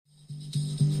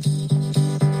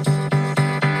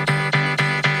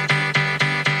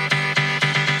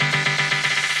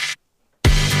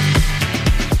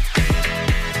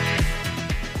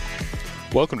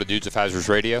Welcome to Dudes of Hazards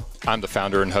Radio. I'm the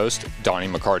founder and host, Donnie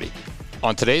McCarty.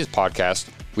 On today's podcast,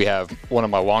 we have one of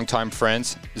my longtime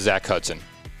friends, Zac Hudson.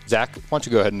 Zac, why don't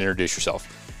you go ahead and introduce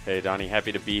yourself? Hey, Donnie.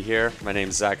 Happy to be here. My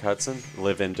name's Zac Hudson.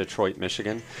 Live in Detroit,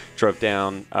 Michigan. Drove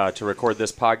down to record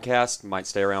this podcast. Might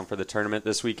stay around for the tournament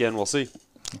this weekend. We'll see.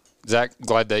 Zac,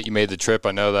 glad that you made the trip.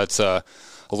 I know that's a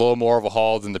little more of a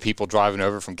haul than the people driving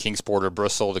over from Kingsport or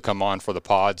Bristol to come on for the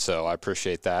pod, so I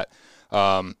appreciate that.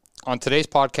 On today's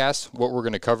podcast, what we're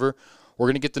going to cover, we're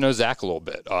going to get to know Zac a little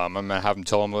bit. I'm going to have him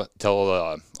tell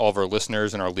all of our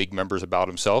listeners and our league members about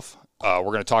himself. We're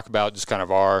going to talk about just kind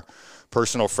of our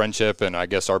personal friendship and I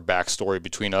guess our backstory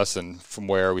between us and from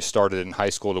where we started in high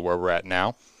school to where we're at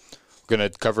now. We're going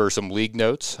to cover some league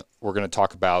notes. We're going to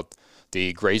talk about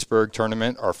the Graysburg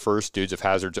tournament, our first Dudes of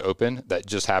Hazards Open that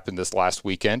just happened this last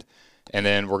weekend. And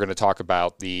then we're going to talk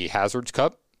about the Hazards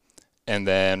Cup. And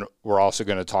then we're also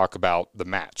going to talk about the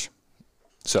match.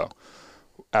 So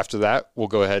after that, we'll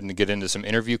go ahead and get into some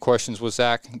interview questions with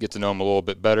Zac, get to know him a little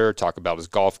bit better, talk about his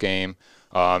golf game,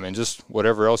 and just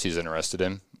whatever else he's interested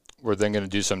in. We're then going to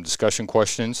do some discussion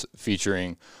questions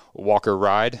featuring Walker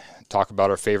Ride, talk about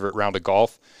our favorite round of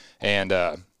golf, and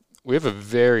we have a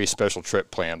very special trip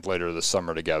planned later this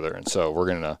summer together, and so we're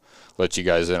going to let you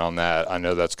guys in on that. I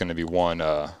know that's going to be one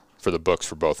for the books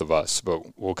for both of us,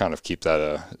 but we'll kind of keep that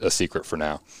a secret for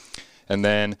now. And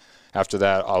then after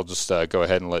that, I'll just go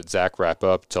ahead and let Zac wrap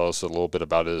up, tell us a little bit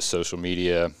about his social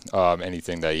media,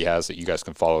 anything that he has that you guys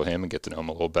can follow him and get to know him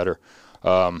a little better.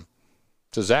 So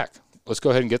Zac, let's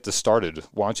go ahead and get this started.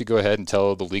 Why don't you go ahead and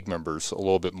tell the league members a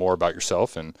little bit more about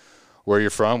yourself and where you're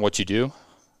from, what you do?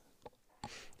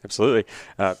 Absolutely.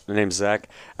 My name's Zac.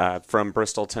 From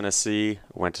Bristol, Tennessee.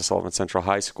 Went to Sullivan Central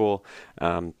High School.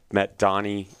 Met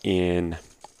Donnie in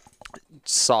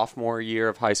sophomore year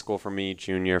of high school for me,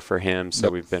 junior for him. So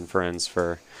We've been friends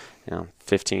for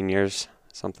 15 years,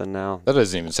 something now. That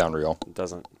doesn't even sound real. It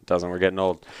doesn't. We're getting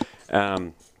old.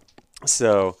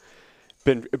 So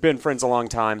been friends a long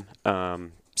time.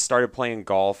 Started playing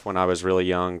golf when I was really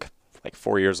young, like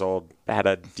 4 years old. I had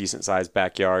a decent sized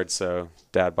backyard, so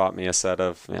Dad bought me a set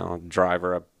of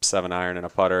driver, a 7-iron, and a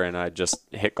putter, and I just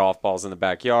hit golf balls in the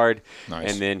backyard.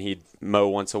 Nice. And then he'd mow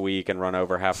once a week and run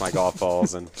over half my golf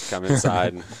balls and come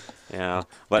inside and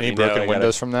let Any me know. broken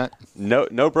windows from that?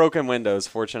 No broken windows,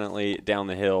 fortunately, down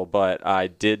the hill, but I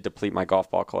did deplete my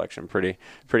golf ball collection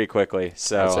pretty quickly.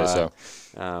 So, I'd say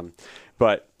so.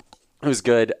 But it was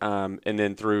good. And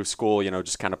then through school,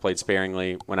 just kind of played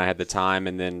sparingly when I had the time,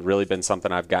 and then really been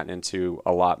something I've gotten into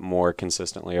a lot more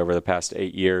consistently over the past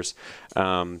 8 years.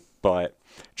 But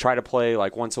try to play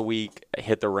like once a week,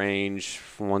 hit the range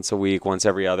once a week, once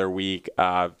every other week.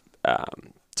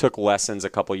 Took lessons a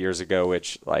couple years ago,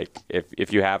 which like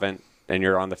if you haven't and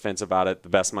you're on the fence about it, the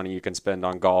best money you can spend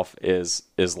on golf is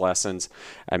lessons.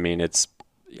 I mean, it's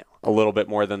a little bit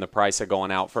more than the price of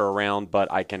going out for a round,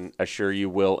 but I can assure you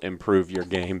will improve your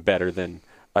game better than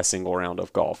a single round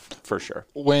of golf for sure.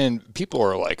 When people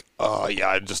are like, "Oh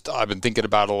yeah, I've been thinking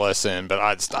about a lesson, but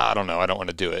I don't know, I don't want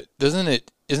to do it." Isn't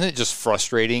it just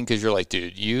frustrating because you're like,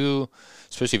 dude,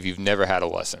 especially if you've never had a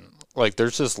lesson, like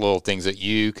there's just little things that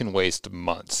you can waste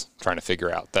months trying to figure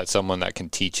out that someone that can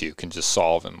teach you can just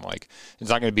solve, and like it's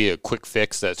not going to be a quick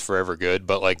fix that's forever good,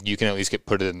 but like you can at least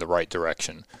put it in the right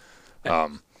direction.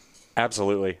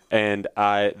 Absolutely. And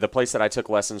the place that I took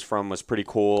lessons from was pretty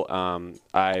cool.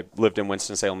 I lived in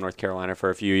Winston-Salem, North Carolina for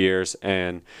a few years,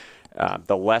 and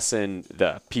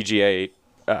the PGA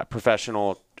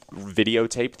professional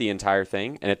videotaped the entire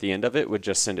thing, and at the end of it would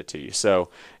just send it to you. So,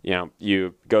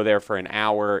 you go there for an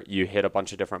hour, you hit a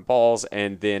bunch of different balls,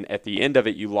 and then at the end of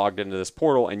it, you logged into this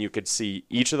portal, and you could see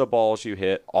each of the balls you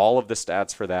hit, all of the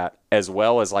stats for that, as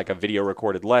well as like a video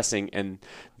recorded lesson, and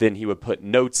then he would put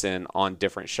notes in on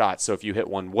different shots. So if you hit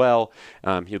one well,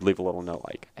 he'd leave a little note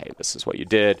like, hey, this is what you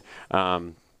did.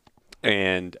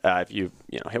 And if you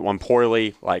hit one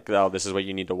poorly, like, oh, this is what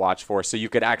you need to watch for. So you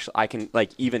could I can like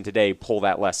even today pull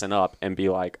that lesson up and be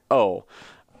like, oh,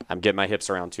 I'm getting my hips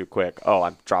around too quick. Oh,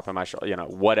 I'm dropping my shoulder.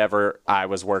 Whatever I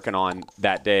was working on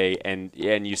that day, and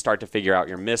you start to figure out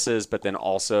your misses, but then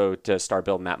also to start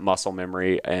building that muscle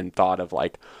memory and thought of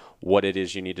like what it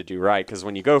is you need to do right. Because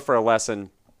when you go for a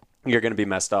lesson, you're going to be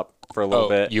messed up for a little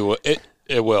bit. You will.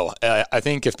 It will. I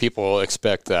think if people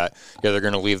expect that, they're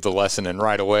going to leave the lesson and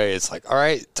right away, it's like, all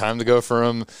right, time to go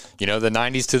from, the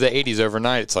 90s to the 80s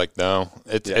overnight. It's like, no,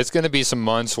 it's going to be some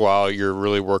months while you're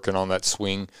really working on that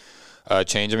swing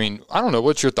change. I mean, I don't know.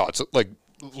 What's your thoughts? Like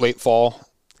late fall,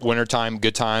 wintertime,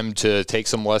 good time to take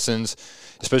some lessons,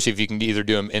 especially if you can either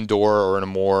do them indoor or in a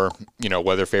more,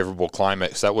 weather favorable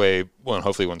climate. So that way,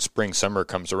 hopefully when spring, summer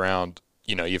comes around,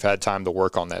 you've had time to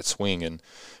work on that swing and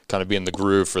kind of be in the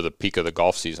groove for the peak of the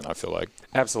golf season, I feel like.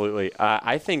 Absolutely.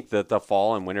 I think that the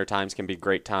fall and winter times can be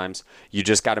great times. You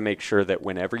just got to make sure that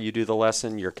whenever you do the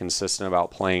lesson, you're consistent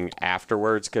about playing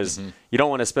afterwards, because you don't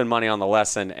want to spend money on the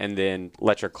lesson and then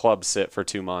let your club sit for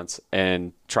 2 months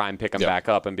and try and pick them back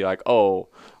up and be like, oh,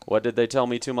 what did they tell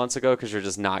me 2 months ago? Because you're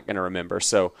just not going to remember.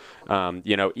 So,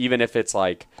 even if it's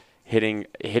like hitting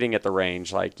at the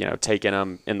range, like, taking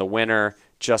them in the winter,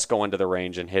 just going to the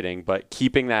range and hitting, but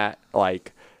keeping that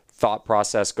like thought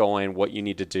process going, what you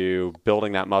need to do,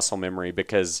 building that muscle memory,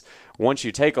 because once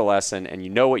you take a lesson and you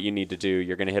know what you need to do,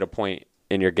 you're going to hit a point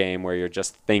in your game where you're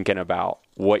just thinking about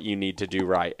what you need to do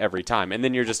right every time. And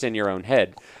then you're just in your own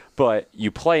head. But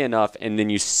you play enough and then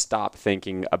you stop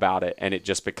thinking about it, and it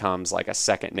just becomes like a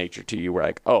second nature to you. We're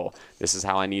like, oh, this is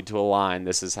how I need to align.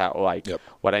 This is how,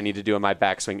 what I need to do in my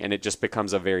backswing. And it just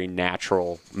becomes a very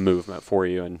natural movement for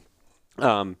you. And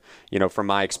from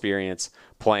my experience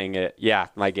playing it,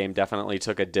 my game definitely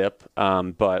took a dip.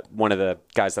 But one of the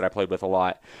guys that I played with a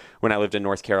lot when I lived in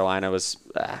North Carolina was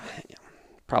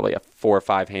probably a 4 or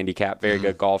 5 handicap, very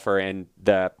good golfer. And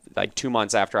 2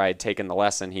 months after I had taken the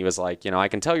lesson, he was like, I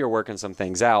can tell you're working some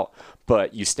things out,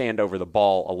 but you stand over the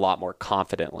ball a lot more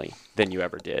confidently than you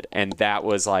ever did. And that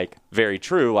was like very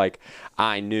true. Like,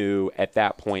 I knew at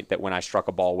that point that when I struck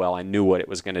a ball well, I knew what it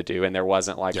was going to do. And there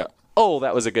wasn't like, oh,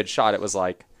 that was a good shot. It was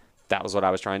like, that was what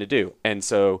I was trying to do. And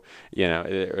so,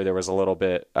 there was a little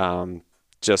bit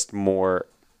just more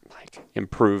like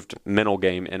improved mental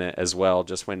game in it as well.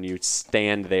 Just when you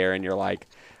stand there and you're like,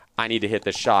 I need to hit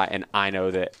the shot, and I know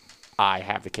that I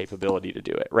have the capability to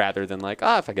do it, rather than like,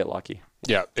 if I get lucky.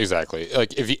 Yeah, exactly.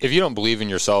 Like if you don't believe in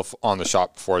yourself on the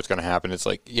shot before it's going to happen, it's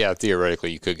like,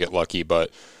 theoretically you could get lucky,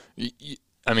 but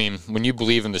when you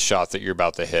believe in the shot that you're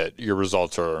about to hit, your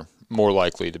results are more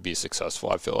likely to be successful,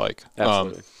 I feel like.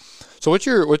 Absolutely. So what's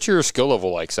your skill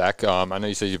level like, Zach? I know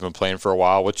you said you've been playing for a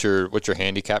while. What's your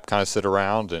handicap kind of sit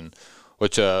around, and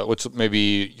what's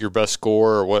maybe your best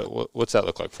score, or what's that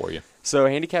look like for you? So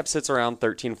handicap sits around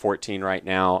 13, 14 right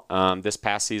now. This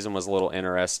past season was a little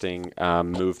interesting.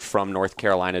 Moved from North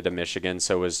Carolina to Michigan,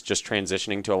 so was just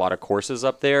transitioning to a lot of courses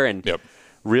up there, and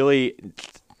really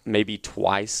maybe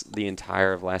twice the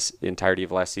entirety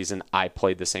of last season I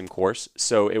played the same course.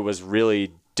 So it was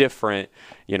really different,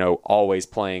 always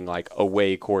playing like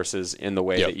away courses in the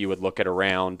way that you would look at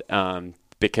around,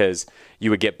 because you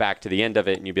would get back to the end of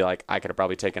it and you'd be like, I could have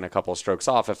probably taken a couple of strokes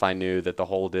off if I knew that the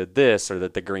hole did this, or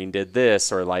that the green did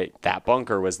this, or like that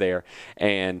bunker was there.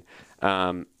 And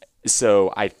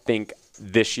so I think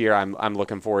this year I'm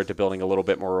looking forward to building a little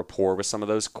bit more rapport with some of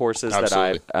those courses that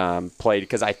I've played,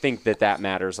 because I think that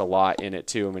matters a lot in it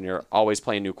too. When you're always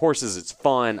playing new courses, it's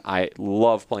fun. I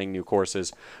love playing new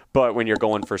courses. But when you're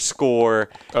going for score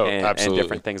and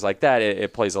different things like that,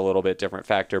 it plays a little bit different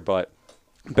factor. But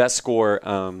best score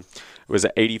was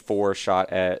an 84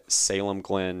 shot at Salem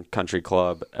Glen Country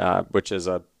Club, which is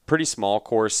a pretty small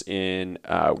course in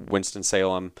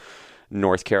Winston-Salem,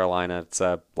 North Carolina. It's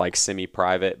like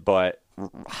semi-private, but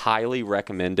highly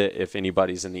recommend it if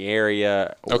anybody's in the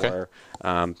area or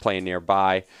playing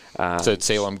nearby. So it's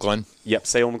Salem Glen? Yep,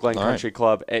 Salem Glen Country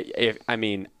Club.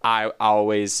 I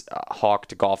always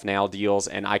hawked Golf Now deals,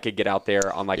 and I could get out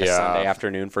there on like a Sunday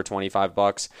afternoon for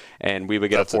 $25, and we would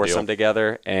get a foursome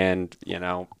together and,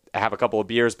 have a couple of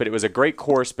beers. But it was a great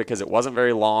course because it wasn't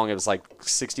very long. It was like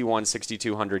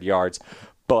 6,200 yards,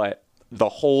 but the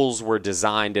holes were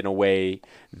designed in a way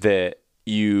that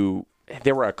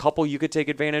there were a couple you could take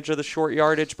advantage of the short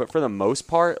yardage, but for the most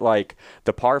part, like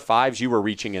the par fives, you were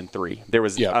reaching in 3. There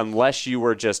was, unless you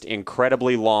were just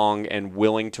incredibly long and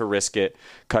willing to risk it,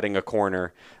 cutting a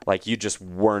corner, like you just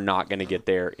were not going to get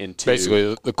there in 2.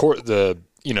 Basically,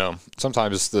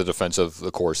 sometimes the defense of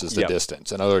the course is the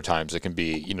distance, and other times it can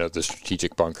be, the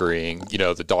strategic bunkering,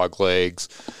 the dog legs,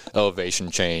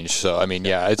 elevation change. So,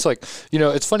 it's like,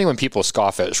 it's funny when people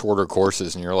scoff at shorter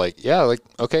courses and you're like,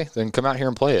 okay, then come out here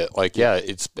and play it. Like,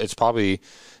 it's probably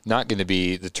not going to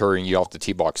be deterring you off the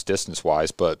tee box distance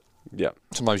wise, but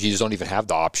sometimes you just don't even have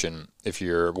the option if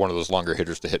you're one of those longer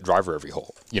hitters to hit driver every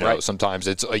hole. Sometimes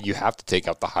it's like you have to take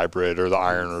out the hybrid or the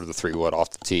iron or the 3-wood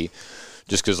off the tee,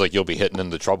 just because you'll be hitting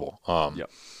into trouble.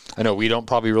 I know we don't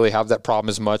probably really have that problem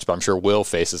as much, but I'm sure Will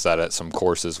faces that at some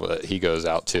courses that he goes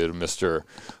out to Mr.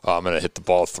 I'm going to hit the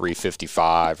ball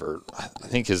 355, or I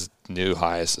think his new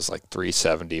highest is like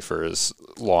 370 for his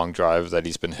long drive that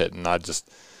he's been hitting. I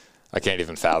can't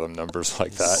even fathom numbers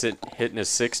like that. Hitting a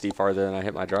 60 farther than I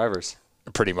hit my drivers.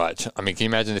 Pretty much. I mean, can you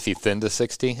imagine if he thinned to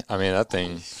 60? I mean, that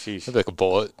thing would be like a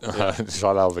bullet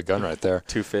shot out of a gun right there.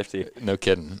 250. No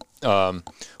kidding. Well,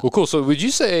 cool. So would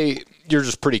you say you're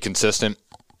just pretty consistent?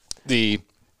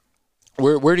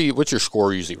 What's your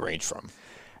score usually range from?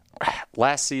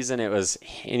 Last season, it was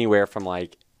anywhere from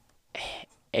like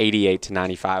 88 to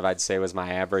 95, I'd say, was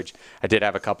my average. I did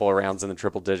have a couple of rounds in the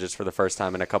triple digits for the first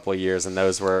time in a couple of years, and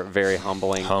those were very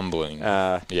humbling.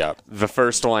 Yeah. The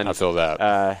first one I feel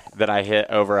that. That I hit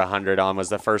over 100 on was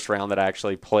the first round that I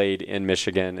actually played in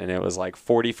Michigan, and it was like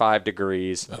 45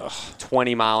 degrees,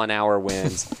 20-mile-an-hour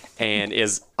winds, and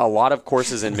a lot of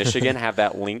courses in Michigan have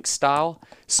that link style,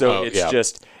 so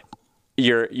just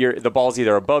the ball's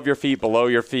either above your feet, below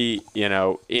your feet, in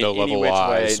any which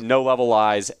way, no level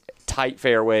lies, tight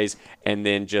fairways, and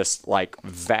then just like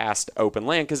vast open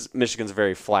land, because Michigan's a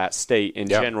very flat state in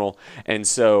general. And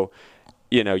so,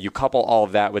 you couple all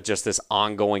of that with just this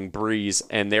ongoing breeze.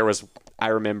 And I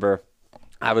remember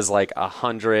I was like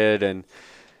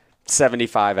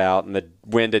 175 out and the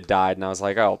wind had died. And I was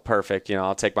like, oh, perfect.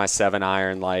 I'll take my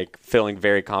 7-iron, like feeling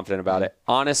very confident about it.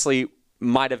 Honestly,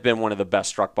 might have been one of the best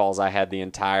struck balls I had the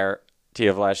entirety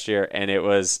of last year. And it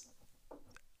was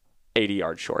 80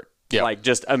 yards short. Yep. Like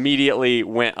just immediately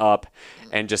went up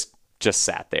and just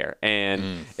sat there.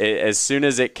 And as soon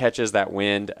as it catches that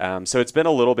wind, so it's been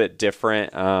a little bit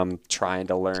different trying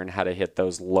to learn how to hit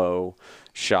those low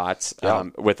shots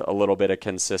with a little bit of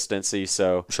consistency.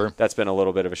 So that's been a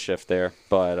little bit of a shift there.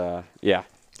 But yeah.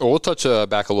 Well, we'll touch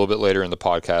back a little bit later in the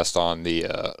podcast on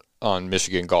on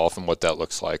Michigan golf and what that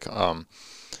looks like.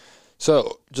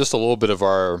 So just a little bit of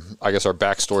our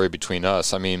backstory between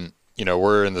us. I mean,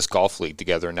 we're in this golf league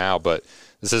together now, but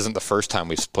this isn't the first time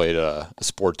we've played a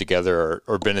sport together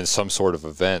or been in some sort of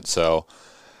event. So,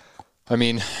 I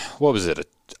mean, what was it?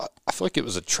 I feel like it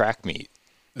was a track meet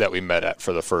that we met at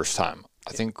for the first time.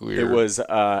 I think it was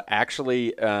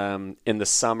actually in the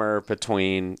summer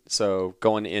going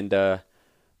into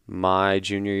my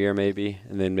junior year maybe,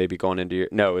 and then maybe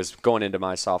it was going into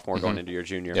my sophomore, going into your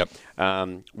junior. Yep.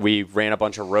 We ran a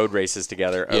bunch of road races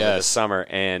together over the summer,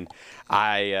 and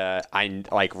I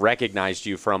like recognized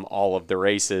you from all of the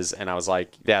races, and I was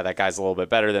like, yeah, that guy's a little bit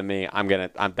better than me.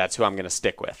 That's who I'm gonna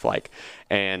stick with.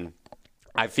 And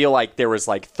I feel like there was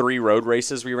like 3 road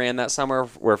races we ran that summer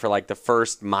where for like the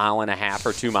first 1.5 miles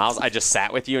or 2 miles, I just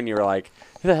sat with you and you were like,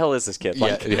 who the hell is this kid?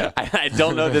 I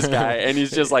don't know this guy. And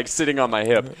he's just like sitting on my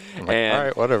hip. I'm like, all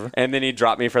right, whatever. And then he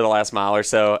dropped me for the last mile or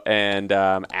so. And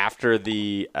after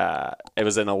it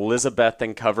was an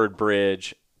Elizabethan covered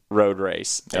bridge road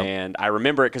race. Yep. And I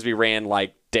remember it because we ran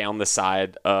like down the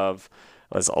side of,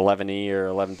 was 11E or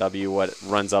 11W, what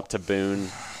runs up to Boone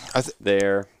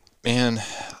there. Man,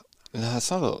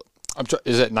 that's not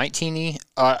is it 19E?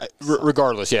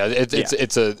 Regardless, yeah,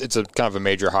 it's a kind of a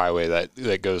major highway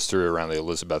that goes through around the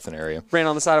Elizabethan area. Ran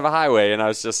on the side of a highway, and I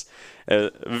was just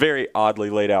a very oddly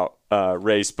laid out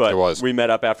race. But we met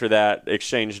up after that,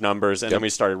 exchanged numbers, and then we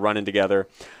started running together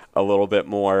a little bit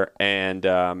more, and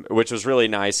which was really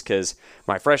nice because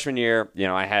my freshman year,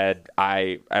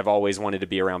 I've always wanted to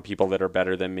be around people that are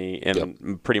better than me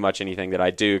in pretty much anything that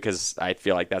I do, because I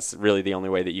feel like that's really the only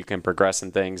way that you can progress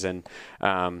in things. And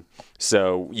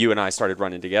so you and I started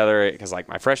running together because like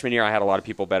my freshman year, I had a lot of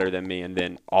people better than me, and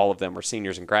then all of them were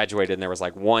seniors and graduated, and there was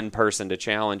like one person to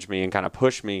challenge me and kind of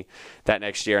push me that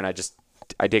next year, and I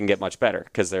didn't get much better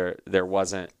because there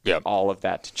wasn't all of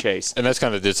that to chase. And that's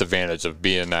kind of the disadvantage of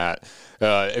being that.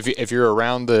 If you're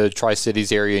around the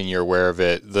Tri-Cities area and you're aware of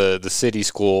it, the city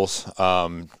schools,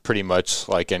 pretty much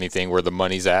like anything where the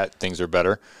money's at, things are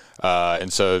better.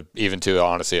 And so even to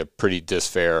honestly a pretty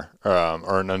or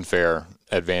an unfair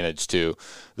advantage to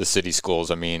the city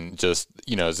schools. I mean, just,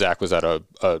 Zach was at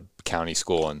a county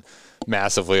school and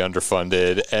massively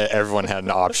underfunded. Everyone had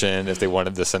an option if they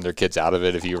wanted to send their kids out of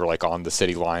it if you were like on the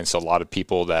city line. So a lot of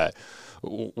people that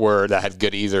had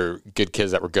good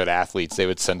kids that were good athletes, they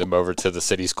would send them over to the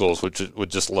city schools, which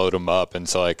would just load them up. And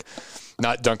so like,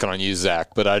 not dunking on you,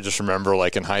 Zach, but I just remember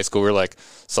like in high school we were like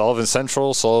Sullivan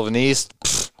Central, Sullivan East,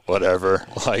 whatever.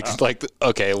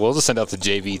 Okay, we'll just send out the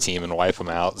JV team and wipe them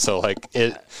out. So like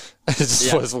it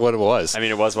just was what it was. I mean,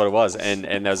 it was what it was, and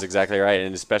that was exactly right.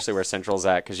 And especially where Central's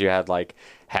at, because you had like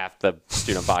half the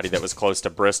student body that was close to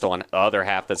Bristol and the other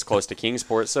half that's close to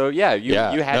Kingsport. So you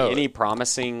had any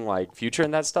promising like future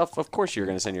in that stuff, of course you're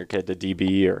going to send your kid to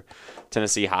DB or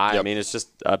Tennessee High. I mean, it's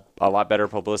just a lot better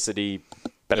publicity,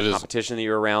 better competition that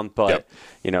you're around. But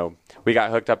we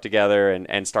got hooked up together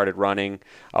and started running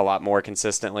a lot more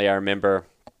consistently. I remember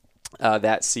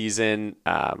that season,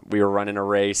 we were running a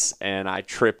race, and I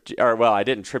tripped. I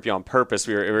didn't trip you on purpose.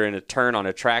 We were in a turn on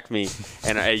a track meet,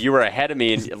 and you were ahead of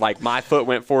me, and like my foot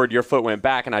went forward, your foot went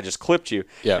back, and I just clipped you.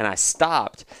 Yeah. And I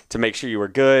stopped to make sure you were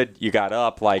good. You got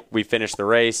up, like we finished the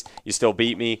race. You still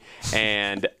beat me,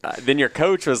 and then your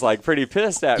coach was like pretty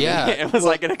pissed at me, and was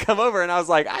like going to come over, and I was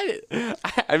like,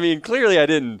 I mean, clearly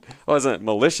I wasn't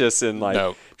malicious in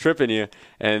like tripping you,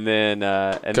 and then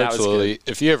and Coach that was Lily, good.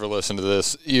 if you ever listen to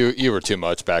this, you were too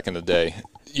much back in the day.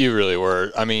 You really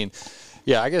were. I mean,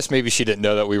 yeah, I guess maybe she didn't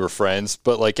know that we were friends,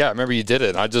 but like, yeah, I remember you did it.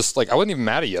 And I just like, I wasn't even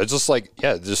mad at you. I was just like,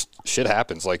 yeah, just shit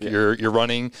happens. Like you're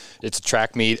running, it's a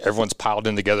track meet, everyone's piled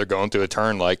in together going through a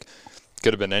turn. Like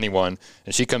could have been anyone.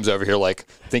 And she comes over here like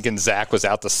thinking Zach was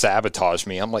out to sabotage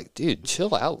me. I'm like, dude,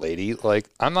 chill out, lady. Like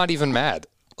I'm not even mad.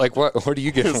 Like what are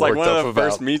you getting worked up about? It was like one of the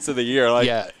first meets of the year. Like,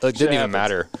 yeah, it didn't even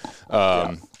matter.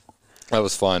 That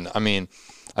was fun. I mean,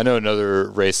 I know another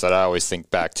race that I always think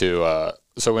back to.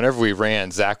 So whenever we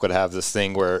ran, Zach would have this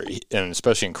thing where, and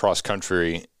especially in cross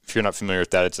country, if you're not familiar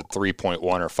with that, it's a 3.1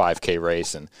 or 5K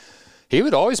race. And he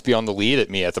would always be on the lead at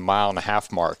me at the 1.5 mile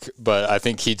mark. But I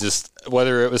think he just,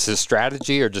 whether it was his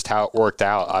strategy or just how it worked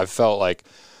out, I felt like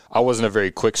I wasn't a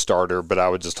very quick starter, but I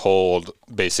would just hold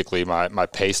basically my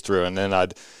pace through. And then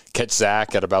I'd catch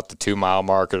Zach at about the 2 mile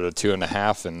mark or the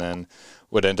 2.5, and then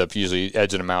would end up usually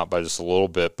edging him out by just a little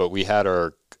bit. But we had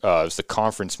our, it was the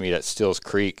conference meet at Stills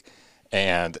Creek.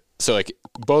 And so, like,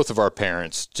 both of our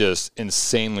parents just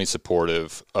insanely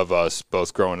supportive of us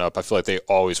both growing up. I feel like they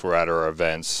always were at our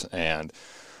events and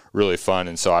really fun.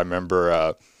 And so I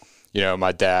remember,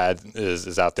 my dad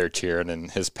is out there cheering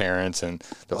and his parents, and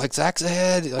they're like, Zach's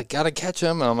ahead, like, gotta catch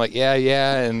him. And I'm like,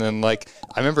 yeah. And then, like,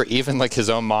 I remember even, like, his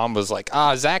own mom was like,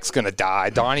 Zach's gonna die.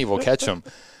 Donnie will catch him.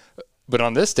 But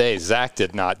on this day, Zach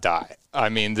did not die. I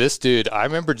mean, this dude, I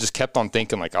remember just kept on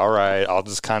thinking, like, all right, I'll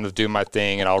just kind of do my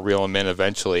thing and I'll reel him in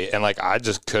eventually. And, like, I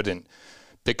just couldn't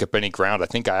pick up any ground. I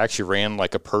think I actually ran,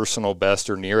 like, a personal best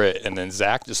or near it. And then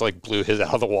Zach just, like, blew his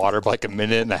out of the water by, like, 1.5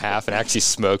 minutes and actually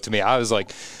smoked me. I was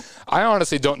like, I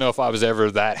honestly don't know if I was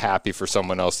ever that happy for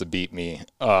someone else to beat me,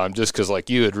 just because, like,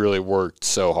 you had really worked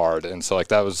so hard. And so, like,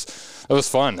 that was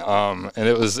fun. And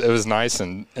it was nice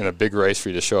and a big race for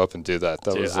you to show up and do that.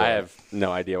 I have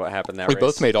no idea what happened that race. We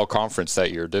both made all conference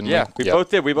that year, didn't we? Yeah, we both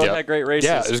did. We both had great races.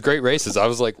 Yeah, it was great races. I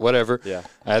was like, whatever. Yeah.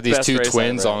 I had these two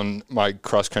twins on my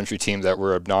cross-country team that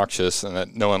were obnoxious and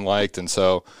that no one liked, and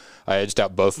so I edged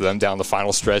out both of them down the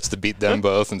final stretch to beat them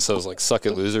both, and so I was like, suck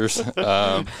it, losers.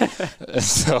 And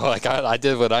so, like, I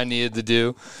did what I needed to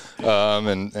do,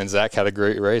 and Zach had a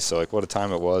great race, so, like, what a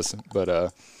time it was.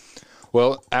 But,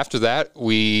 well, after that,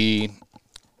 I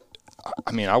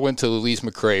went to Louise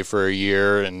McRae for a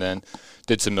year and then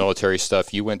did some military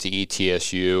stuff. You went to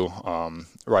ETSU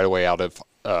right away out of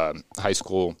high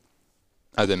school.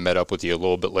 I then met up with you a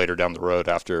little bit later down the road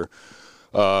after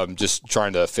just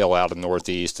trying to fill out in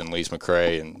Northeast and Louise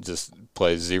McRae and just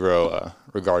play zero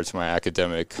regard to my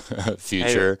academic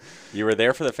future. Hey, you were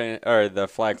there for the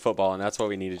flag football, and that's what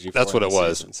we needed you for. That's what it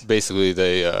was. Seasons. Basically,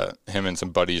 they him and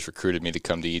some buddies recruited me to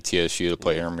come to ETSU to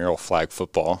play intramural flag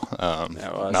football.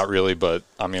 Not really, but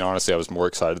I mean, honestly, I was more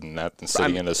excited than that than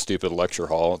sitting in a stupid lecture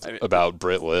hall about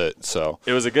Brit Lit. So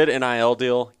it was a good NIL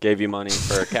deal. Gave you money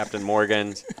for Captain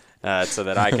Morgan. So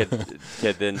that I could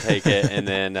then take it, and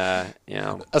then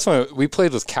That's when we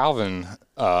played with Calvin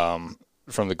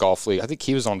from the golf league. I think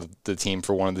he was on the team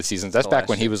for one of the seasons. That's back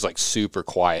when he was like super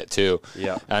quiet too.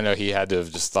 Yeah, I know he had to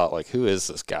have just thought like, who is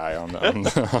this guy on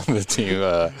the team?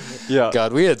 Yeah,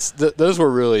 God, we had those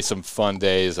were really some fun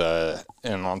days. And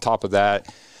on top of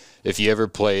that, if you ever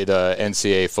played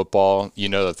NCAA football, you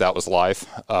know that was life,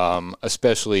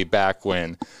 especially back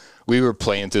when we were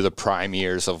playing through the prime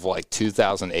years of like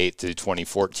 2008 to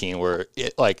 2014, where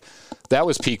that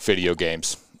was peak video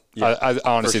games. Yeah, I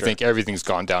honestly think everything's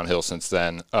gone downhill since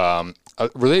then. Are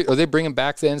they bringing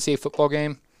back the NCAA football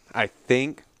game? I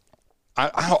think I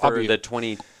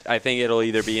think it'll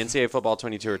either be NCAA football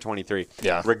 22 or 23.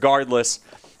 Yeah. Regardless,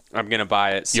 I'm gonna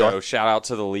buy it. So shout out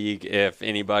to the league if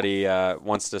anybody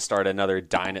wants to start another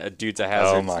Dudes of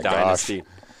Hazards dynasty. Gosh.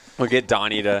 We'll get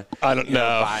Donnie to buy an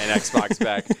Xbox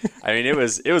back. I mean, it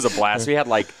was a blast. We had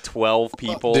like 12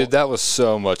 people. Dude, that was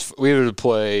so much. We would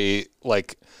play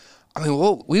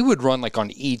we would run like on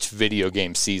each video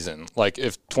game season. Like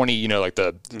if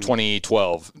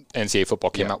 2012 NCAA football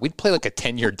came out, we'd play like a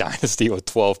 10-year dynasty with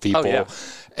 12 people. Oh, yeah.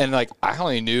 And like I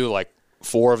only knew like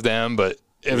 4 of them, but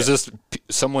it was just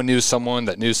someone knew someone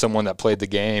that played the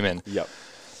game. And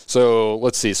so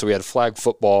let's see. So we had flag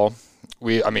football.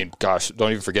 Don't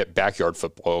even forget backyard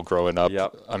football growing up.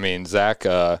 Yep. I mean, Zach,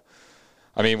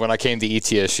 I mean, when I came to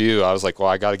ETSU, I was like, well,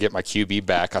 I got to get my QB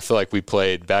back. I feel like we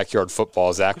played backyard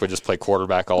football. Zach would just play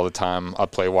quarterback all the time.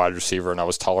 I'd play wide receiver, and I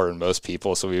was taller than most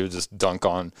people, so we would just dunk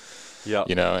on,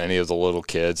 any of the little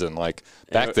kids. And, like,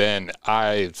 back then,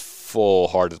 I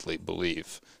full-heartedly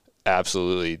believe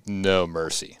absolutely no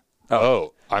mercy.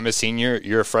 Oh, I'm a senior.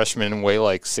 You're a freshman and weigh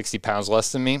like 60 pounds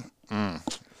less than me?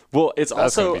 Well, it's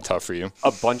That's also going to be tough for you.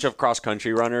 A bunch of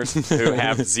cross-country runners who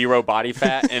have zero body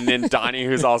fat, and then Donnie,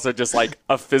 who's also just like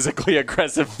a physically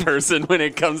aggressive person when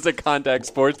it comes to contact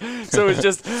sports. So it's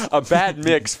just a bad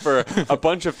mix for a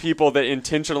bunch of people that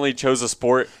intentionally chose a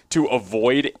sport to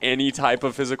avoid any type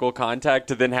of physical contact,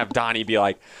 to then have Donnie be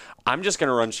like, I'm just going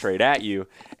to run straight at you,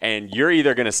 and you're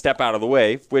either going to step out of the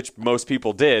way, which most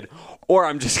people did, or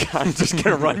I'm just going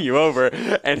to run you over,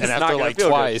 and it's not after going like to feel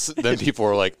twice, good. then people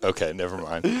were like, okay, never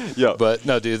mind. Yeah. But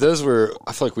no, dude, I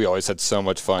feel like we always had so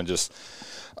much fun.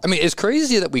 It's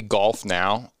crazy that we golf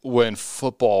now when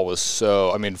football was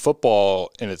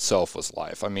football in itself was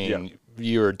life.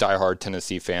 You were a diehard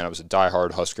Tennessee fan. I was a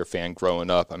diehard Husker fan growing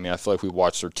up. I feel like we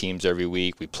watched their teams every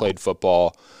week. We played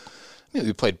football.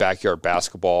 We played backyard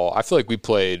basketball. I feel like we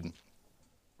played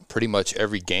pretty much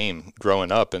every game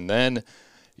growing up. And then,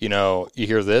 you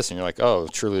hear this and you're like, oh,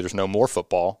 surely there's no more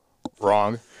football.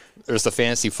 Wrong. There's the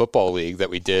fantasy football league that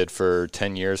we did for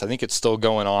 10 years. I think it's still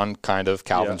going on, kind of.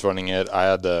 Calvin's running it. I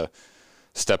had to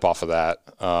step off of that.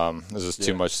 This is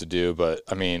too much to do. But,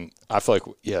 I feel like,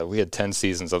 we had 10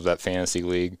 seasons of that fantasy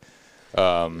league.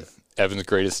 Evan's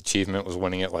greatest achievement was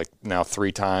winning it now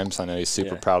 3 times. I know he's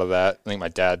super proud of that. I think my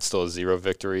dad still has 0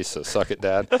 victories, so suck it,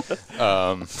 Dad.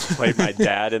 Played my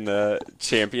dad in the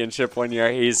championship one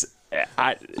year. He's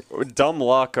dumb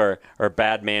luck or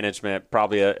bad management,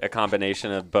 probably a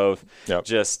combination of both. Yep.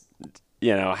 Just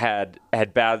had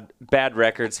bad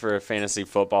records for fantasy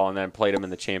football, and then played him in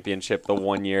the championship the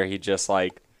one year. He just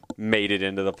made it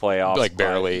into the playoffs,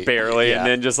 barely, and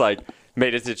then just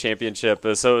made it to championship.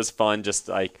 So it was fun. Just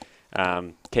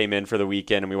came in for the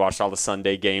weekend, and we watched all the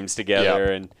Sunday games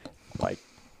together, and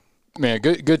man,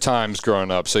 good times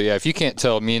growing up. So yeah, if you can't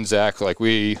tell, me and Zach,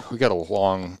 we got a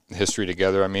long history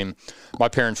together. My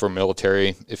parents were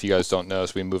military. If you guys don't know,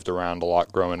 so we moved around a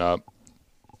lot growing up.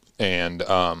 And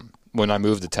when I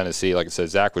moved to Tennessee, like I said,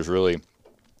 Zach was really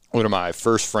one of my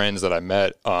first friends that I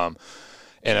met. And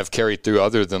I've carried through,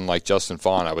 other than Justin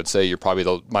Fawn. I would say you're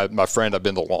probably my friend I've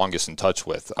been the longest in touch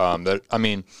with.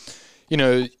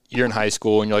 You're in high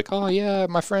school and you're like, oh yeah,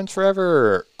 my friends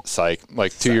forever. Psych.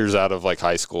 2 years out of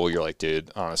high school, you're like,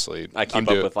 dude, honestly, I keep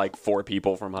up with 4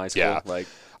 people from high school.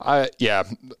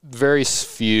 Very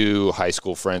few high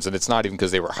school friends, and it's not even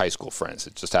because they were high school friends.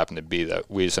 It just happened to be that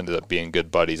we just ended up being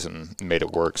good buddies and made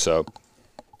it work. So,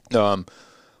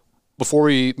 before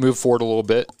we move forward a little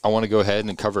bit, I want to go ahead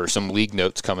and cover some league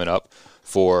notes coming up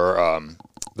for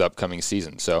the upcoming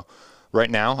season. So right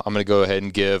now, I'm going to go ahead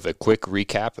and give a quick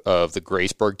recap of the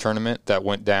Graceburg tournament that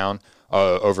went down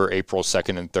over April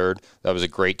 2nd and 3rd. That was a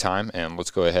great time, and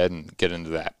let's go ahead and get into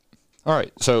that. All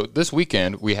right, so this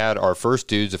weekend we had our first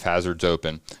Dudes of Hazards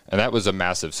Open, and that was a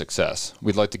massive success.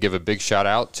 We'd like to give a big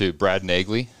shout-out to Brad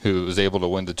Nagley, who was able to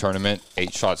win the tournament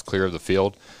 8 shots clear of the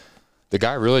field. The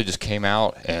guy really just came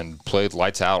out and played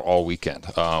lights out all weekend.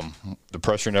 The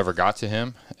pressure never got to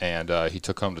him, and he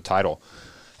took home the title.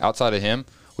 Outside of him,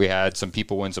 we had some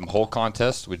people win some hole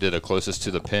contests. We did a closest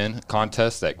to the pin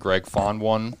contest that Greg Fawn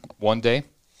won one day,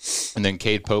 and then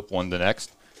Cade Pope won the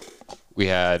next. We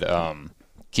had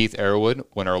Keith Arrowwood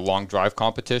win our long drive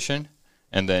competition,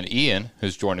 and then Ian,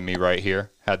 who's joining me right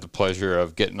here, had the pleasure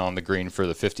of getting on the green for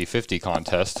the 50-50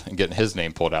 contest and getting his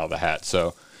name pulled out of the hat.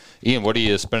 So, Ian, what are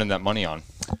you spending that money on?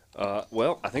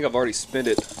 Well, I think I've already spent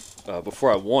it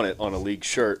before I won it on a league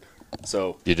shirt.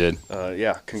 So you did?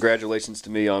 Yeah. Congratulations to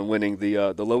me on winning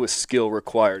the lowest skill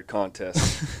required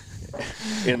contest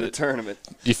in the tournament.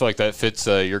 Do you feel like that fits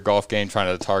your golf game,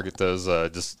 trying to target those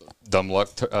just dumb luck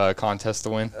contests to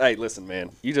win? Hey, listen,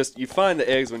 man. You find the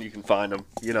eggs when you can find them.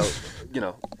 You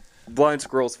know, blind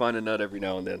squirrels find a nut every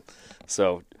now and then.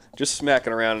 So just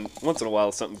smacking around, and once in a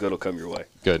while, something good will come your way.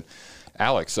 Good.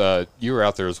 Alex, you were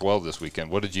out there as well this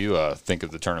weekend. What did you think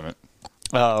of the tournament?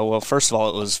 Well, first of all,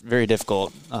 it was very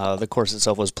difficult. The course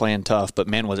itself was playing tough, but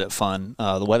man, was it fun.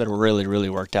 The weather really, really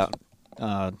worked out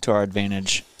to our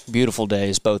advantage. Beautiful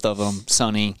days, both of them,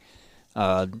 sunny.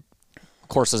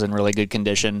 Course is in really good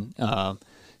condition,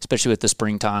 especially with the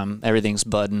springtime. Everything's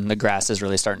budding. The grass is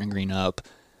really starting to green up.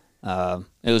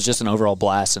 It was just an overall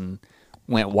blast and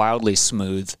went wildly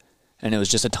smooth, and it was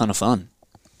just a ton of fun.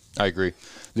 I agree.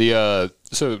 So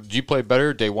did you play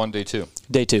better day 1, day 2?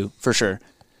 Day 2, for sure.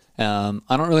 I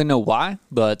don't really know why,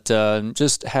 but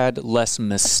just had less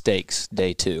mistakes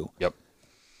day 2. Yep.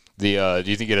 Do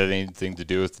you think it had anything to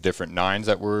do with the different nines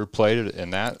that were played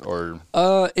in that, or?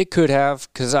 It could have,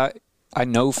 because I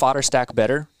know fodder stack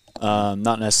better.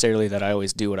 Not necessarily that I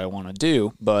always do what I want to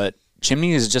do, but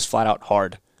chimney is just flat out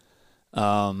hard.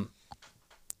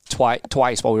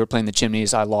 Twice while we were playing the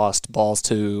chimneys, I lost balls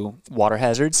to water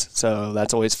hazards, so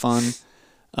that's always fun.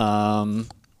 All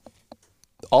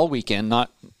weekend,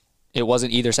 it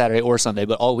wasn't either Saturday or Sunday,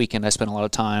 but all weekend I spent a lot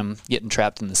of time getting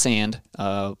trapped in the sand.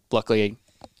 Luckily, I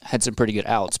had some pretty good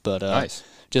outs, but nice.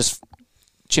 Just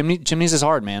chimneys is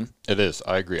hard, man. It is.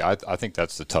 I agree. I think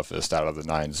that's the toughest out of the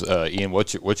nines. Ian,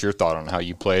 what's your thought on how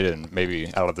you played, and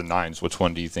maybe out of the nines, which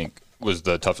one do you think was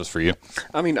the toughest for you?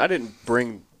 I mean, I didn't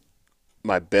bring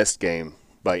my best game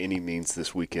by any means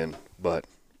this weekend, but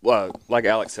like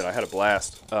Alex said, I had a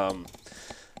blast. I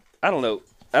don't know.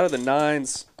 Out of the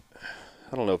nines,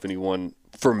 I don't know if anyone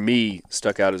for me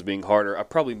stuck out as being harder. I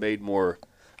probably made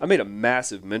a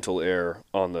massive mental error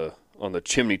on the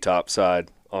chimney top side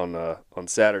on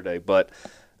Saturday, but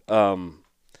I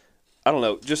don't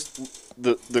know. Just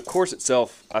the course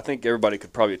itself, I think everybody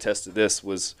could probably attest to this.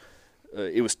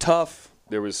 It was tough.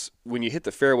 When you hit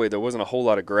the fairway, there wasn't a whole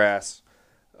lot of grass.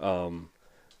 When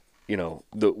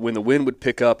the wind would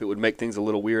pick up, it would make things a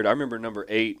little weird. I remember number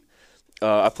 8.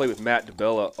 I played with Matt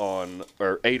DeBella on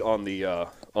 8 on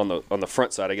the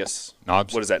front side, I guess.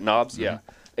 Knobs. What is that? Knobs. Mm-hmm. Yeah,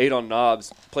 8 on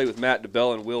knobs. Played with Matt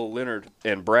DeBella and Will Leonard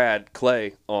and Brad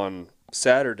Clay on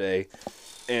Saturday,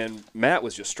 and Matt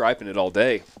was just striping it all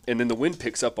day. And then the wind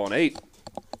picks up on 8.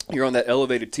 You're on that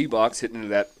elevated tee box, hitting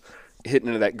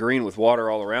into that green with water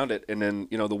all around it, and then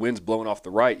the wind's blowing off the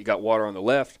right. You got water on the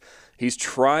left. He's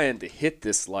trying to hit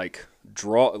this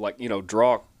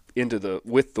draw into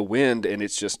with the wind, and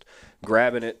it's just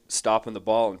grabbing it, stopping the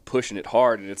ball, and pushing it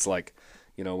hard. And it's like,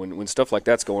 when stuff like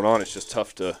that's going on, it's just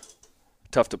tough to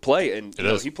play. And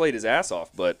he played his ass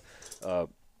off, but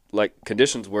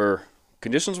conditions were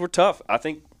tough. I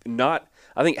think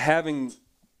having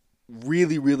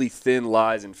really, really thin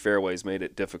lies and fairways made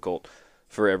it difficult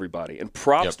for everybody. And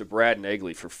props to Brad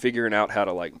Nagley for figuring out how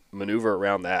to maneuver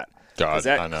around that. Because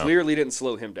that clearly didn't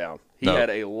slow him down. He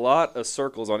had a lot of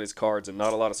circles on his cards and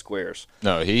not a lot of squares.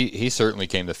 No, he certainly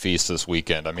came to feast this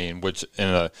weekend. I mean, which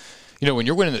when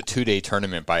you're winning a 2-day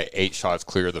tournament by 8 shots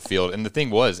clear of the field, and the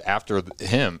thing was, after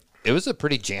him, it was a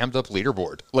pretty jammed up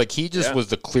leaderboard. He just was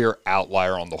the clear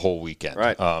outlier on the whole weekend.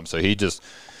 Right. So he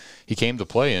came to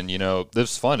play, and this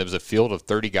was fun. It was a field of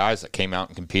 30 guys that came out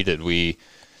and competed.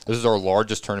 This is our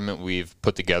largest tournament we've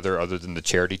put together, other than the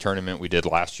charity tournament we did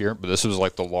last year. But this was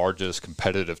the largest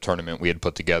competitive tournament we had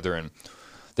put together, and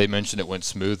they mentioned it went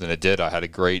smooth, and it did. I had a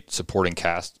great supporting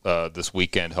cast this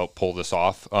weekend help pull this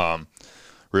off.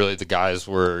 Really, the guys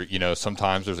were,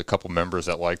 sometimes there's a couple members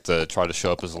that like to try to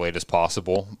show up as late as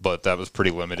possible, but that was pretty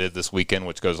limited this weekend,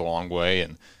 which goes a long way.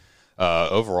 And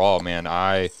overall, man,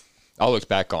 I looked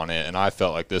back on it, and I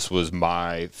felt like this was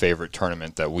my favorite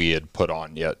tournament that we had put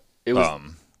on yet.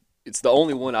 It's the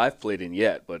only one I've played in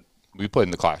yet, but we played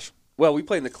in the Clash. Well, we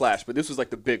played in the Clash, but this was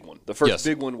the big one, the first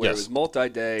big one where it was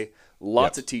multi-day,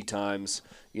 lots of tee times,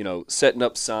 setting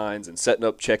up signs and setting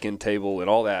up check-in table and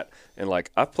all that. And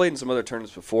I've played in some other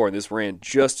tournaments before, and this ran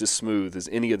just as smooth as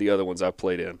any of the other ones I've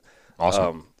played in.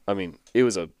 Awesome. I mean, it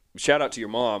was a shout out to your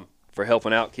mom for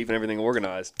helping out, keeping everything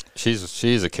organized.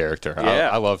 She's a character.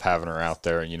 Yeah. I love having her out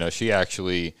there, and she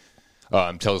actually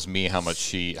tells me how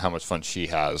much fun she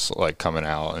has coming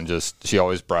out, and just she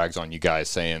always brags on you guys,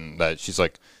 saying that she's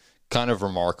kind of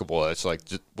remarkable. It's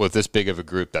just with this big of a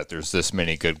group that there's this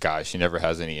many good guys. She never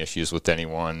has any issues with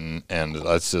anyone, and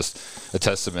that's just a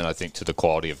testament, I think, to the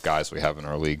quality of guys we have in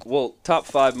our league. Well, top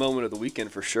 5 moment of the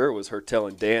weekend for sure was her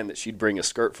telling Dan that she'd bring a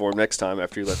skirt for him next time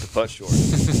after he let the putt short.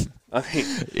 I mean,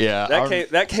 yeah,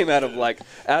 that came out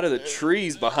of the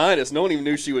trees behind us. No one even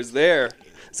knew she was there.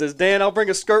 Says, Dan, I'll bring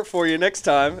a skirt for you next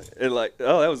time. And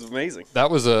that was amazing. That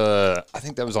was I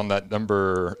think that was on that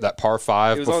par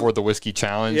 5 before the Whiskey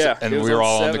Challenge. Yeah, and we were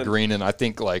all on the green, and I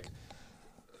think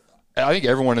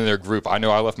everyone in their group, I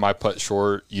know I left my putt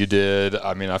short. You did.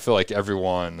 I mean, I feel like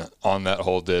everyone on that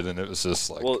hole did, and it was just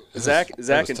well, Zach and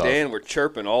tough. Dan were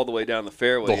chirping all the way down the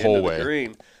fairway the whole into way. The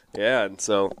green. Yeah, and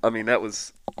so, I mean, that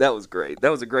was great.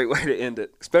 That was a great way to end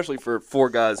it, especially for 4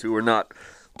 guys who were not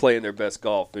playing their best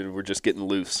golf and we're just getting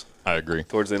loose. I agree.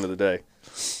 Towards the end of the day.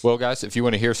 Well, guys, if you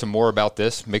want to hear some more about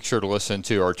this, make sure to listen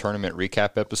to our tournament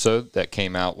recap episode that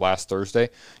came out last Thursday.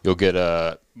 You'll get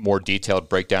a more detailed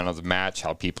breakdown of the match,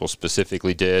 how people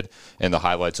specifically did, and the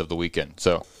highlights of the weekend.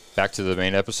 So back to the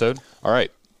main episode. All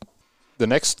right. The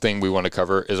next thing we want to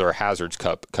cover is our Hazards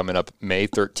Cup coming up May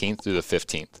 13th through the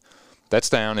 15th. That's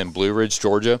down in Blue Ridge,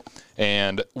 Georgia.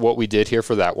 And what we did here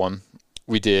for that one,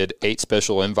 we did 8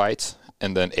 special invites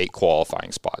and then 8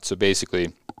 qualifying spots. So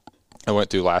basically, I went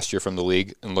through last year from the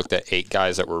league and looked at 8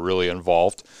 guys that were really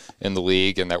involved in the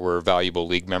league and that were valuable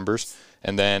league members.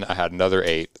 And then I had another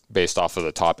 8 based off of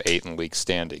the top 8 in league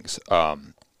standings.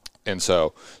 And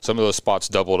so some of those spots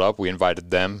doubled up. We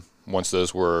invited them. Once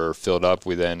those were filled up,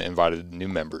 we then invited new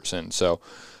members. And so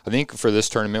I think for this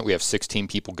tournament, we have 16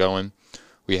 people going.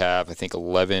 We have, I think,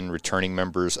 11 returning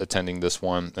members attending this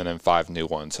one and then 5 new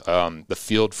ones. The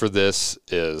field for this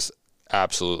is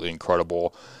absolutely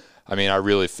incredible. I mean, I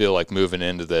really feel like moving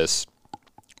into this,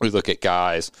 we look at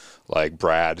guys like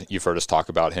Brad. You've heard us talk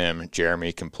about him.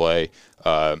 Jeremy can play.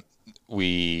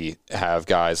 We have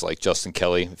guys like Justin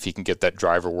Kelly. If he can get that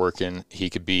driver working, he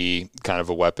could be kind of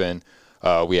a weapon.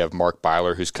 We have Mark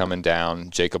Byler who's coming down,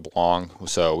 Jacob Long.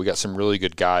 So we got some really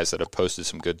good guys that have posted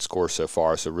some good scores so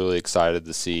far. So really excited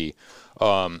to see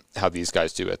how these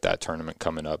guys do at that tournament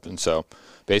coming up. And so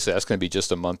basically that's going to be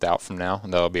just a month out from now,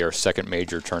 and that'll be our second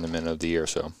major tournament of the year.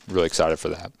 So really excited for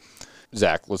that.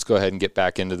 Zach, let's go ahead and get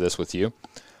back into this with you.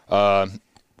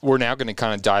 We're now going to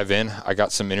kind of dive in. I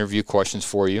got some interview questions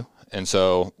for you. And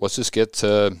so let's just get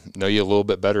to know you a little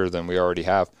bit better than we already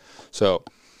have. So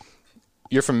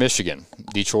you're from Michigan,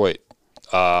 Detroit.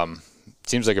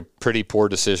 Seems like a pretty poor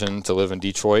decision to live in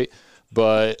Detroit.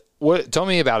 But tell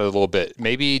me about it a little bit.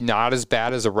 Maybe not as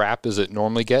bad as a rap as it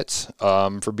normally gets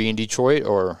for being Detroit,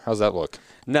 or how's that look?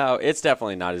 No, it's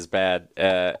definitely not as bad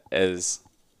as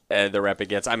the rep it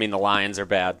gets. I mean, the Lions are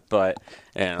bad, but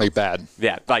like bad.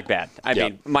 Yeah, like bad. I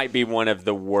mean, might be one of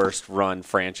the worst run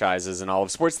franchises in all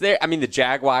of sports. There, I mean, the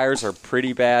Jaguars are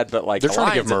pretty bad, but like the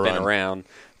Lions have been around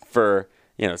for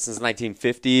since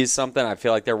 1950s something. I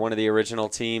feel like they're one of the original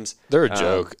teams. They're a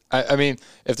joke. I mean,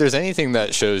 if there's anything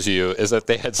that shows you is that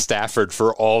they had Stafford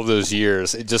for all those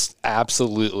years, it just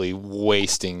absolutely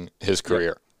wasting his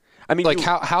career. Yeah. I mean, like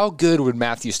how good would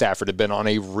Matthew Stafford have been on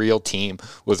a real team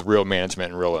with real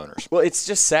management and real owners? Well, it's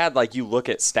just sad. Like you look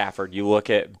at Stafford, you look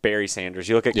at Barry Sanders,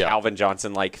 you look at Calvin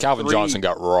Johnson. Like Calvin Johnson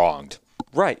got wronged.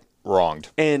 Right. Wronged.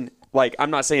 And like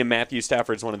I'm not saying Matthew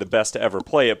Stafford's one of the best to ever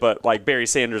play it, but like Barry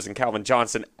Sanders and Calvin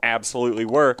Johnson absolutely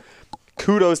were.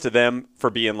 Kudos to them for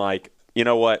being like, you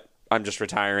know what? I'm just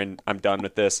retiring. I'm done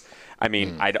with this. I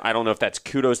mean, I don't know if that's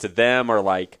kudos to them or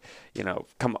like,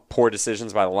 poor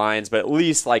decisions by the Lions, but at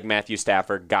least like Matthew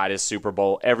Stafford got his Super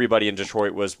Bowl. Everybody in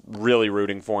Detroit was really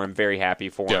rooting for him, very happy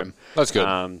for him. That's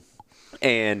good.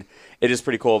 And it is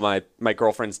pretty cool. My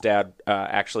girlfriend's dad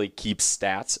actually keeps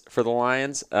stats for the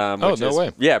Lions. No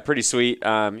way. Yeah, pretty sweet.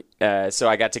 So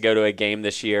I got to go to a game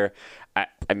this year.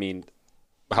 I mean,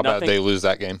 how about they lose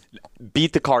that game?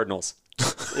 Beat the Cardinals.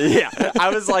 Yeah,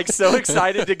 I was like so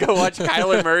excited to go watch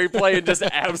Kyler Murray play and just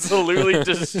absolutely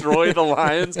destroy the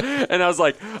Lions. And I was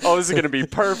like, oh, this is going to be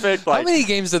perfect. Like, how many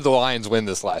games did the Lions win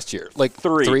this last year? Like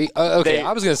 3. 3? Okay,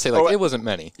 I was going to say it wasn't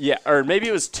many. Yeah, or maybe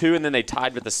it was 2 and then they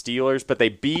tied with the Steelers, but they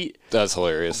beat. That's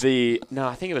hilarious. No,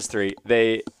 I think it was 3.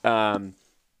 They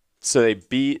so they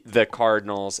beat the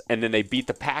Cardinals and then they beat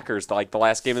the Packers the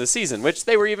last game of the season, which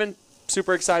they were even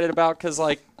super excited about because,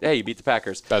 hey, you beat the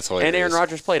Packers. That's hilarious. And Aaron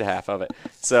Rodgers played half of it.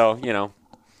 So,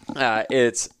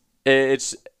 it's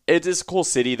a cool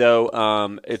city,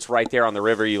 though. It's right there on the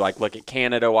river. You, look at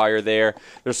Canada while you're there.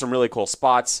 There's some really cool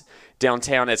spots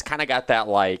downtown. It's kind of got that,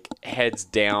 heads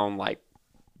down,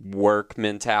 work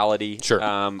mentality. Sure.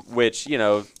 Which,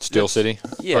 Steel City?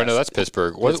 Yeah. Or no, that's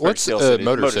Pittsburgh. What's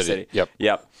Motor City?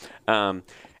 Yep.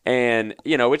 And,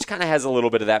 which kind of has a little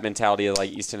bit of that mentality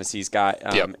like East Tennessee's got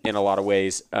in a lot of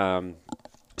ways.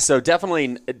 So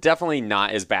definitely not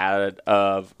as bad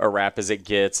of a rap as it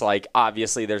gets.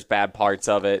 Obviously, there's bad parts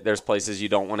of it. There's places you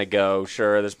don't want to go.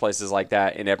 Sure, there's places like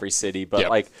that in every city.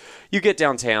 But, you get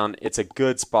downtown, it's a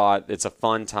good spot. It's a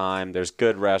fun time. There's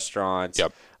good restaurants.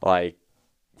 Yep.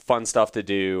 Fun stuff to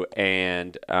do.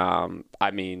 And,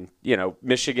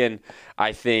 Michigan,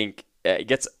 I think,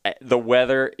 gets the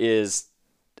weather is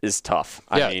tough.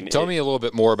 Tell me a little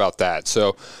bit more about that.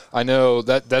 So I know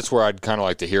that's where I'd kind of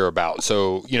like to hear about.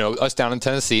 So, us down in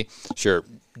Tennessee, sure,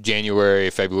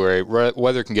 January, February,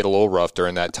 weather can get a little rough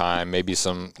during that time, maybe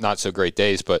some not so great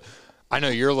days, but I know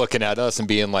you're looking at us and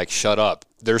being like, shut up.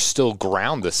 There's still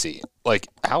ground to see.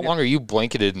 How long are you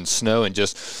blanketed in snow and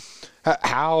just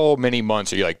how many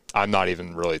months are you like, I'm not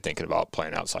even really thinking about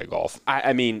playing outside golf?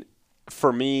 I mean,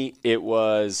 for me, it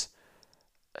was,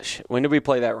 when did we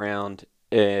play that round?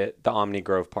 At the Omni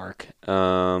Grove Park.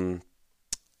 I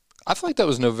feel like that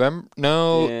was November.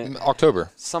 No,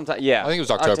 October. Sometime, yeah. I think it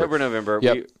was October. November.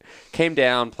 Yep. We came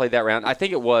down, played that round. I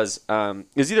think it was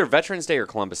either Veterans Day or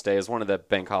Columbus Day is one of the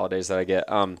bank holidays that I get.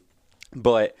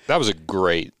 But that was a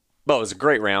great Well, it was a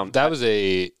great round. That was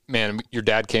man, your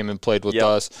dad came and played with Yep.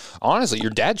 us. Honestly, your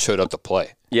dad showed up to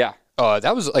play. Yeah.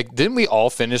 That was like, didn't we all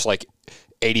finish like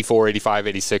 84, 85,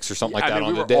 86 or something like that on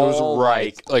we the were day? It was all,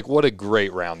 right. Like, what a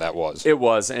great round that was. It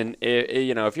was, and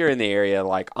if you're in the area,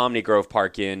 like Omni Grove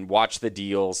Park Inn, watch the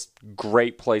deals.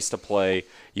 Great place to play.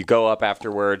 You go up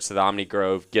afterwards to the Omni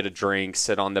Grove, get a drink,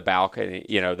 sit on the balcony,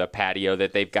 the patio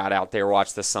that they've got out there,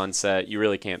 watch the sunset. You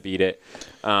really can't beat it.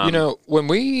 When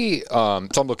we, so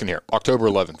I'm looking here, October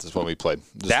 11th is when we played.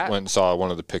 Just That- went and saw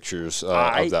one of the pictures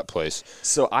of that place.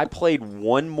 So I played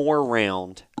one more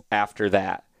round after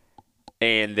that,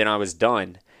 and then I was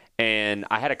done. And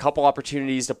I had a couple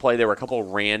opportunities to play. There were a couple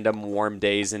random warm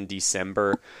days in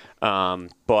December,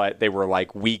 but they were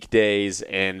like weekdays,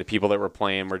 and the people that were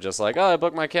playing were just like, "Oh, I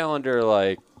booked my calendar.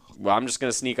 Like, well, I'm just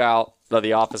gonna sneak out of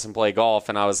the office and play golf."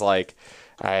 And I was like,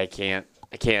 "I can't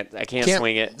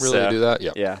swing it." Really do that?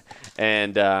 Yeah. Yeah,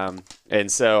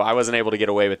 and so I wasn't able to get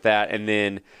away with that. And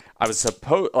then I was the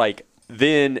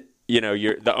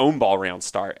own ball round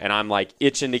start, and I'm like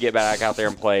itching to get back out there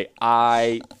and play.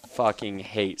 I fucking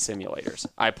hate simulators.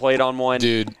 I played on one,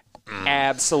 Dude.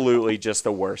 absolutely just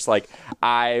the worst. Like,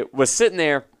 I was sitting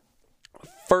there,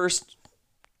 first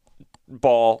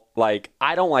ball, like,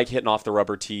 I don't like hitting off the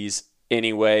rubber tees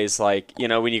anyways. Like,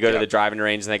 when you go to the driving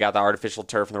range and they got the artificial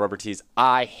turf and the rubber tees,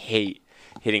 I hate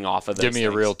hitting off of those Give me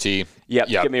things. a real tee. Yep,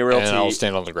 give me a real and tee. I'll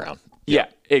stand on the ground. Yeah,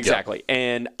 exactly.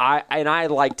 And I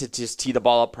like to just tee the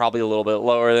ball up probably a little bit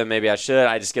lower than maybe I should.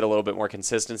 I just get a little bit more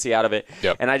consistency out of it.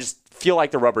 Yep. And I just feel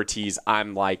like the rubber tees,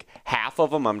 I'm like half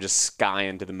of them, I'm just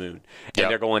skying to the moon. And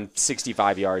they're going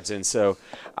 65 yards. And so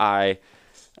I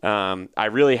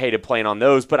really hated playing on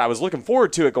those, but I was looking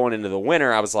forward to it going into the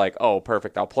winter. I was like, oh,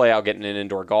 perfect. I'll get in an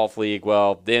indoor golf league.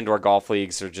 Well, the indoor golf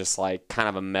leagues are just like kind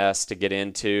of a mess to get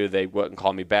into. They wouldn't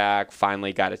call me back.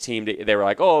 Finally got a team. They were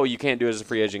like, oh, you can't do it as a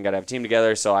free agent. Got to have a team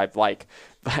together. So I've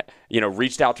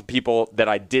reached out to people that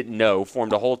I didn't know,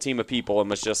 formed a whole team of people and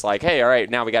was just like, hey, all right,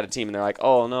 now we got a team. And they're like,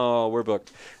 oh, no, we're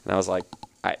booked. And I was like,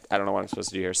 I don't know what I'm supposed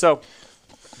to do here. So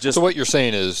what you're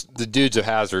saying is the Dudes of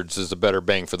Hazards is a better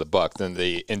bang for the buck than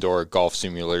the indoor golf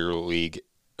simulator league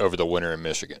over the winter in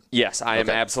Michigan. Yes, I am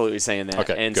absolutely saying that.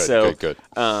 Okay, and good.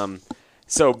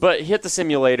 But hit the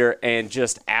simulator and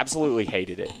just absolutely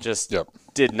hated it. Just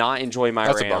did not enjoy my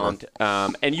That's round.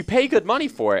 And you pay good money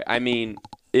for it. I mean,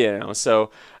 but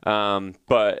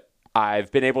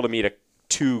I've been able to meet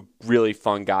two really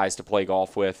fun guys to play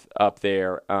golf with up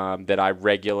there that I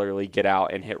regularly get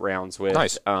out and hit rounds with.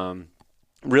 Nice.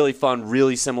 Really fun,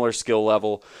 really similar skill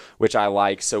level, which I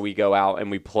like. So we go out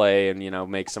and we play and,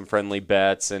 make some friendly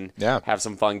bets and have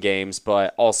some fun games,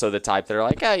 but also the type that are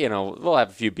like, we'll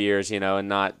have a few beers, and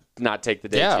not take the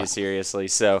day too seriously.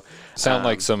 So sound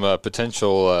like some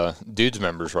potential Dudes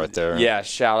members right there. Yeah,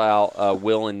 shout out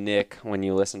Will and Nick when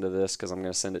you listen to this, because I'm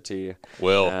going to send it to you.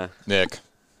 Will, Nick,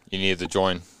 you need to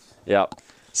join. Yep.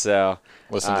 So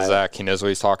listen to Zach. He knows what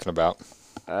he's talking about,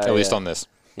 at least on this.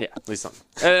 Yeah, at least on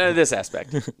this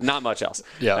aspect. Not much else.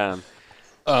 Yeah.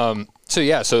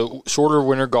 So shorter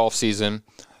winter golf season.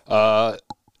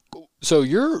 So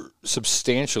you're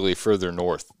substantially further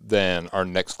north than our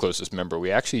next closest member.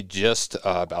 We actually just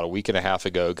about a week and a half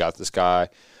ago got this guy,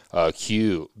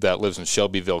 Hugh, that lives in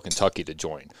Shelbyville, Kentucky, to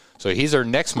join. So he's our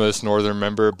next most northern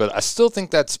member, but I still think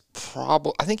that's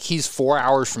I think he's 4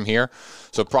 hours from here.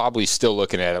 So probably still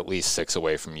looking at least 6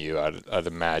 away from you, I'd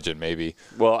imagine, maybe.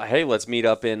 Well, hey, let's meet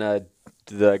up in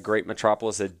the great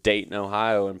metropolis of Dayton,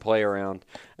 Ohio, and play around.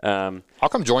 I'll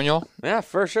come join y'all. Yeah,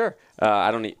 for sure.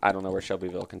 I don't know where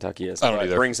Shelbyville, Kentucky is. I don't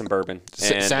either. Bring some bourbon.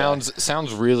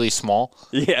 Sounds really small.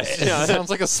 Yes. It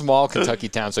sounds like a small Kentucky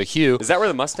town. So Hugh, is that where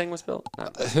the Mustang was built?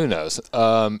 Who knows?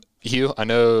 Hugh, I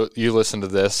know you listen to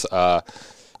this.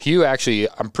 Hugh, actually,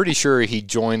 I'm pretty sure he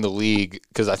joined the league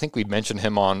because I think we mentioned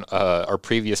him on our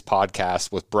previous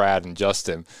podcast with Brad and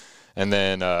Justin. And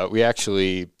then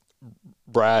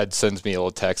Brad sends me a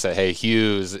little text that, hey,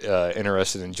 Hugh's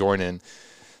interested in joining.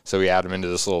 So we add him into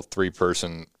this little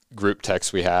 3-person group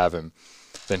text we have. And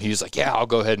then he's like, yeah, I'll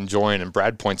go ahead and join. And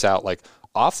Brad points out, like,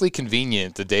 awfully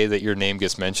convenient the day that your name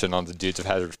gets mentioned on the Dudes of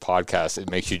Hazards podcast,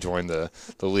 it makes you join the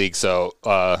league. So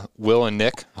Will and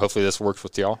Nick, hopefully this works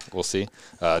with y'all. We'll see.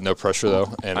 No pressure,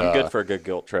 though. And I'm good for a good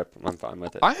guilt trip. I'm fine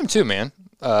with it. I am too, man.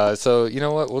 So you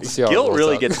know what? We'll see how guilt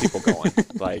really gets people going.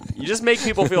 Like, you just make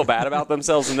people feel bad about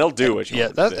themselves, and they'll do what you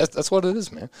want them to do. That's what it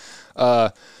is, man.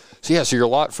 So you're a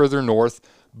lot further north,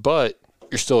 but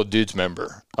you're still a Dudes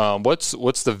member.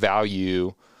 What's the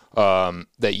value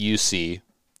that you see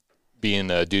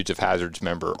being a Dudes of Hazards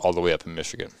member all the way up in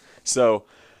Michigan? So,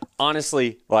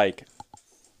 honestly, like,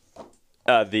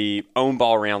 the own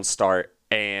ball round start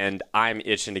and I'm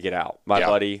itching to get out. My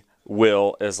buddy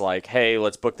Will is like, hey,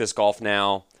 let's book this golf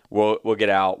now. We'll get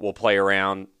out. We'll play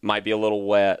around. Might be a little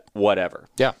wet, whatever.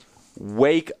 Yeah.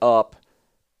 Wake up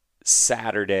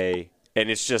Saturday, and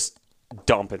it's just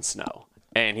dumping snow.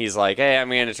 And he's like, hey, I'm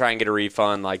going to try and get a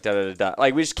refund, like, da-da-da-da.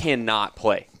 Like, we just cannot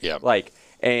play. Yeah. Like,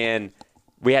 and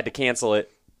we had to cancel it.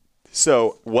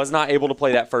 So, was not able to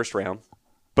play that first round.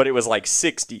 But it was like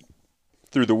 60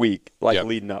 through the week, like,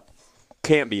 leading up.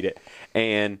 Can't beat it.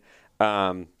 And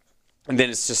then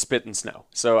it's just spitting snow.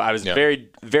 So, I was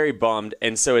very, very bummed.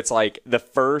 And so, it's like the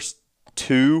first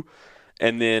two,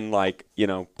 and then, like, you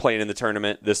know, playing in the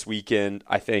tournament this weekend,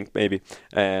 I think, maybe.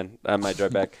 And I might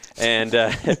drive back. And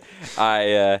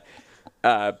I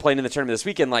playing in the tournament this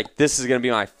weekend, like, this is going to be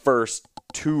my first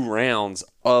 2 rounds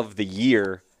of the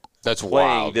year. That's playing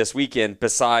wild. This weekend,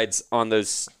 besides on those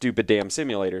stupid damn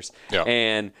simulators. Yeah.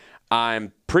 And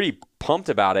I'm pretty pumped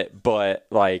about it, but,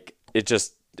 like,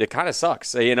 it kind of sucks.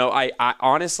 So, you know, I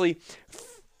honestly,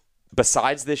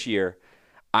 besides this year,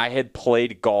 I had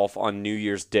played golf on New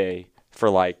Year's Day for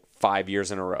like 5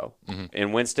 years in a row. Mm-hmm.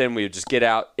 In Winston, we would just get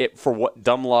out. For what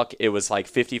dumb luck, it was like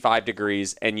 55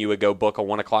 degrees, and you would go book a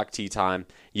 1 o'clock tee time.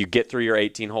 You get through your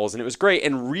 18 holes, and it was great.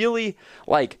 And really,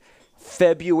 like,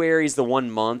 February is the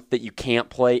one month that you can't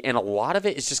play, and a lot of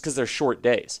it is just because they're short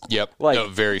days. Yep. Like, no,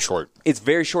 very short. It's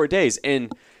very short days,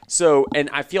 and so, and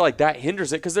I feel like that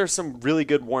hinders it because there's some really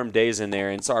good warm days in there,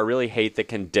 and so I really hate the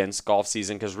condensed golf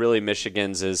season because really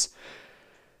Michigan's is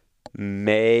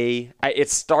May. It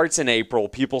starts in April.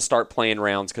 People start playing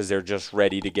rounds because they're just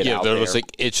ready to get out there. Yeah, they're just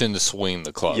like itching to swing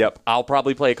the club. Yep. I'll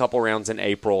probably play a couple rounds in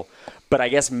April, but I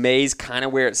guess May's kind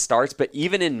of where it starts. But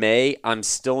even in May, I'm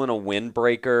still in a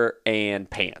windbreaker and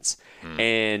pants.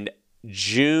 And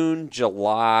June,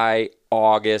 July,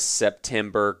 August,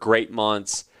 September, great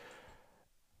months.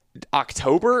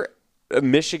 October,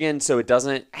 Michigan, so it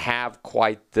doesn't have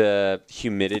quite the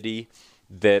humidity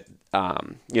that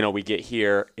you know, we get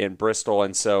here in Bristol,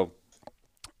 and so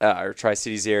or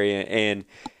Tri-Cities area, and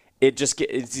it's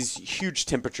these huge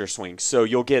temperature swings. So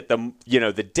you'll get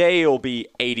the day will be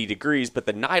 80 degrees, but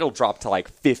the night will drop to like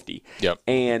 50. Yep.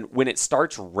 And when it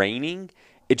starts raining,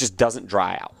 it just doesn't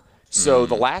dry out. So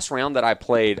the last round that I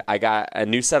played, I got a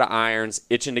new set of irons,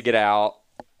 itching to get out.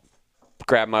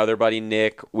 Grabbed my other buddy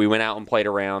Nick. We went out and played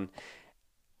around.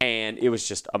 And it was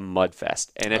just a mud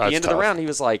fest. And at the end of the round, he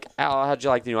was like, Al, how'd you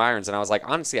like the new irons? And I was like,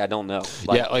 honestly, I don't know.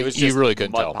 Like, yeah, like, it was you just really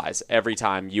couldn't mud tell. pies. Every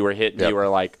time you were hitting, you were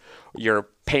like, your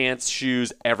pants,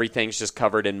 shoes, everything's just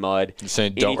covered in mud. You're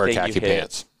saying don't wear Anything khaki you hit-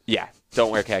 pants. Yeah,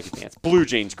 don't wear khaki pants. Blue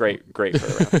jeans, great for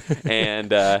the round.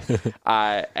 And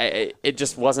it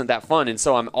just wasn't that fun. And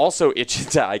so I'm also itching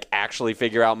to like actually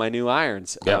figure out my new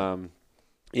irons. Yeah.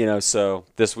 You know, so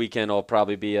this weekend will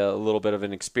probably be a little bit of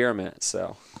an experiment.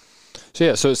 So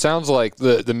So it sounds like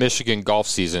the Michigan golf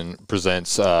season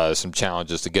presents some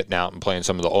challenges to getting out and playing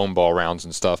some of the own ball rounds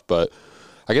and stuff. But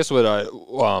I guess what I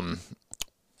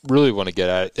really want to get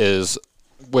at is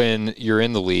when you're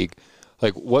in the league,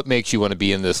 like what makes you want to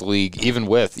be in this league, even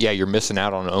with, you're missing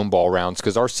out on own ball rounds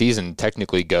because our season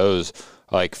technically goes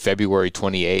like February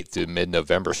 28th to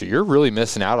mid-November. So you're really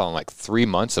missing out on like 3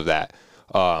 months of that.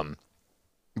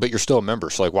 But you're still a member.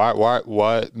 So like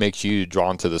what makes you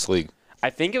drawn to this league? I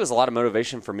think it was a lot of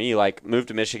motivation for me. Like, moved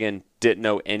to Michigan, didn't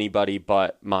know anybody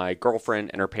but my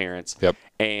girlfriend and her parents. Yep.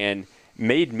 And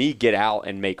made me get out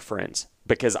and make friends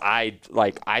because I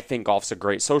think golf's a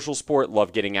great social sport,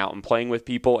 love getting out and playing with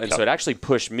people. And so it actually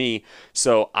pushed me.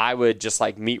 So I would just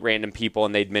like meet random people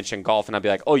and they'd mention golf and I'd be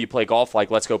like, oh, you play golf?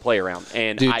 Like, let's go play around.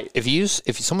 And dude,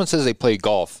 if someone says they play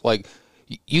golf, like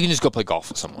you can just go play golf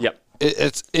with someone. Yep.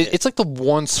 It's like the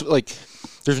ones like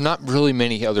there's not really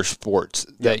many other sports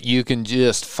that you can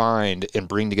just find and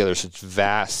bring together such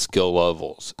vast skill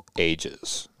levels,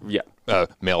 ages,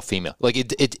 male, female. Like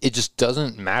it just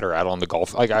doesn't matter out on the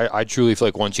golf. Like I truly feel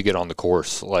like once you get on the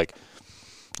course, like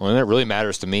when it really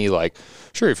matters to me, like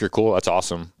sure, if you're cool, that's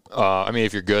awesome. I mean,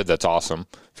 if you're good, that's awesome.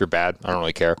 If you're bad, I don't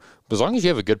really care. But as long as you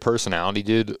have a good personality,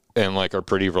 dude, and like are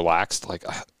pretty relaxed, like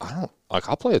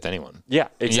I'll play with anyone. Yeah,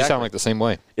 exactly. And you sound like the same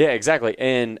way. Yeah, exactly.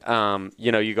 And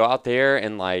you know, you go out there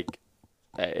and like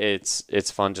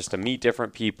it's fun just to meet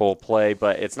different people, play,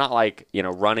 but it's not like, you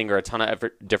know, running or a ton of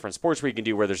different sports where you can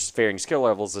do where there's varying skill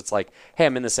levels. It's like, hey,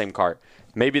 I'm in the same cart.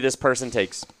 Maybe this person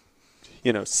takes,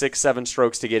 6-7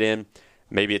 strokes to get in.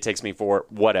 Maybe it takes me 4,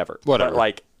 whatever. But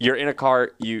like you're in a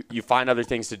cart, you find other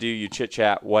things to do, you chit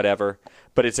chat, whatever.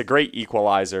 But it's a great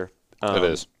equalizer. It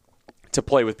is. to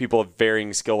play with people of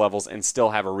varying skill levels and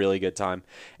still have a really good time.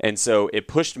 And so it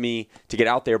pushed me to get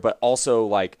out there, but also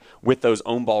like with those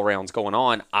own ball rounds going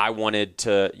on, I wanted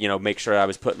to, make sure I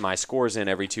was putting my scores in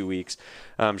every 2 weeks.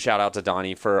 Shout out to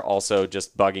Donnie for also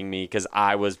just bugging me, because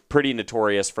I was pretty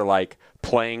notorious for like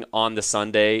playing on the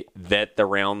Sunday that the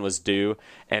round was due,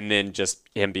 and then just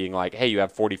him being like, hey, you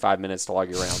have 45 minutes to log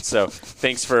your round. So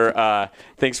thanks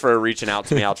for reaching out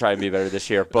to me. I'll try and be better this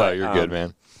year. But you're good,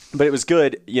 man. But it was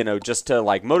good, just to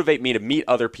like motivate me to meet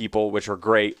other people, which were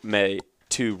great,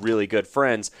 two really good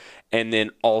friends, and then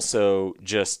also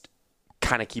just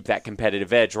kind of keep that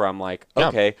competitive edge where I'm like,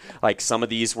 okay, like some of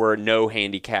these were no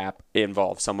handicap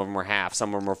involved. Some of them were half,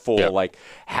 some of them were full, like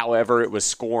however it was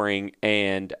scoring.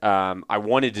 And I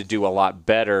wanted to do a lot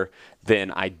better than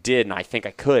I did. And I think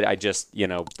I could. I just,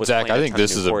 was Zach, I think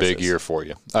this is a big year for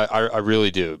you. I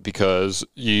really do, because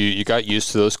you got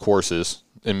used to those courses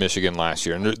in Michigan last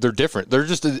year, and they're different.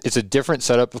 It's a different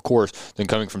setup of course than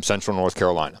coming from Central North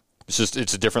Carolina.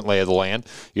 It's a different lay of the land.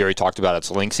 You already talked about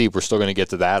it's lengthy. We're still going to get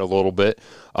to that a little bit.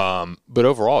 But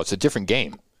overall, it's a different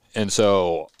game. And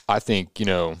so I think,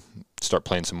 start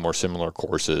playing some more similar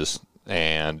courses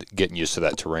and getting used to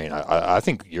that terrain. I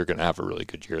think you're going to have a really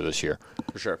good year this year.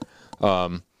 For sure.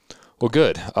 Well,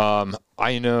 good.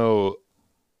 I know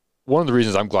one of the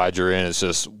reasons I'm glad you're in is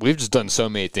just we've just done so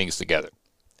many things together.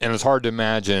 And it's hard to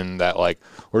imagine that, like,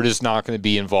 we're just not going to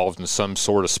be involved in some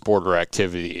sort of sport or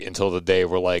activity until the day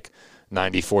we're, like,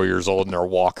 94 years old in our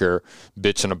walker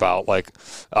bitching about, like,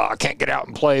 I can't get out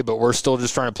and play, but we're still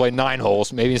just trying to play 9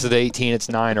 holes. Maybe instead of 18, it's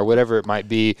 9 or whatever it might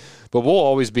be. But we'll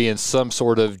always be in some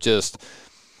sort of just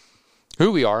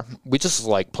who we are. We just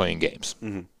like playing games.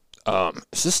 Mm-hmm.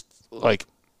 It's just, like,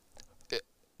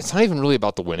 it's not even really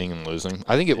about the winning and losing.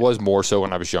 I think it was more so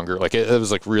when I was younger. Like, it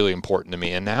was, like, really important to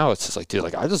me. And now it's just like, dude,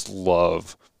 like, I just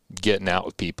love getting out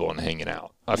with people and hanging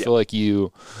out. I feel like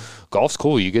golf's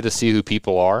cool. You get to see who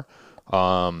people are,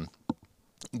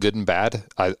 good and bad.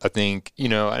 I think,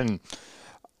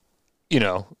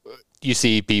 you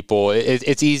see people,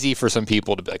 it's easy for some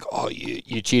people to be like, oh,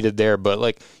 you cheated there. But,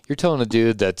 like, you're telling a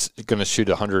dude that's going to shoot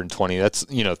 120. That's,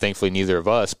 thankfully neither of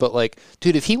us. But, like,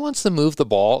 dude, if he wants to move the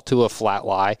ball to a flat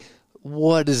lie,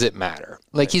 what does it matter?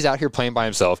 Like, he's out here playing by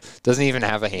himself, doesn't even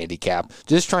have a handicap,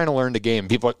 just trying to learn the game.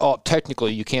 People are like, oh,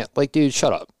 technically you can't. Like, dude,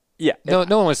 shut up. Yeah. No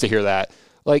one wants to hear that.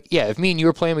 Like, yeah, if me and you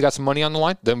were playing, we got some money on the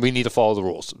line, then we need to follow the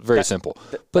rules. Very simple.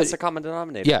 But that's a common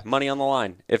denominator. Yeah. Money on the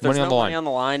line. If there's money on the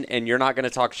line and you're not going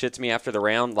to talk shit to me after the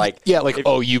round, like... Yeah, like,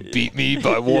 you beat me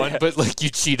by one, but, like, you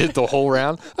cheated the whole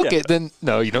round? Okay, then,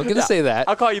 no, you don't get to say that.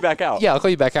 I'll call you back out. Yeah, I'll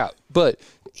call you back out. But,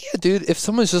 yeah, dude, if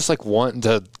someone's just, like, wanting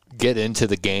to get into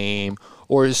the game,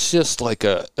 or it's just, like,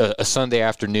 a Sunday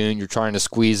afternoon, you're trying to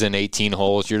squeeze in 18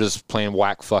 holes, you're just playing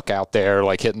whack fuck out there,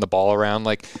 like, hitting the ball around,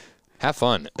 like, have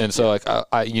fun. And so, like,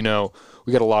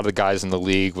 we got a lot of the guys in the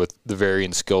league with the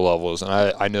varying skill levels, and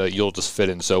I know that you'll just fit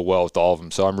in so well with all of them.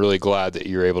 So I'm really glad that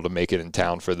you're able to make it in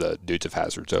town for the Dudes of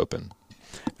Hazards Open.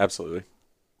 Absolutely.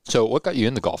 So what got you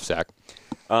into golf, Zach?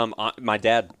 My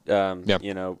dad,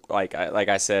 like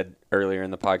I said earlier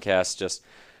in the podcast, just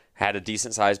had a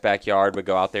decent-sized backyard, would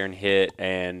go out there and hit,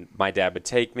 and my dad would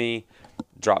take me,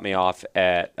 drop me off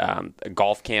at a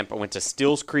golf camp. I went to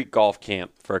Steels Creek Golf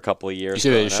Camp for a couple of years. You see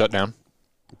they just shut down?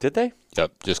 Did they?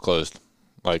 Yep, just closed.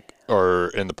 Or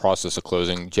in the process of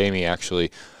closing. Jamie,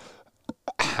 actually,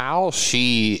 how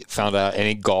she found out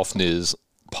any golf news,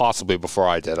 possibly before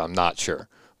I did, I'm not sure.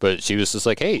 But she was just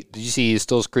like, hey, did you see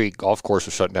Stills Creek Golf Course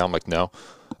was shut down? I'm like, no.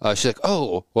 She's like,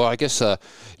 oh, well, I guess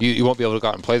you won't be able to go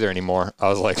out and play there anymore. I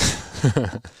was like,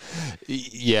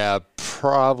 yeah,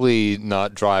 probably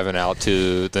not driving out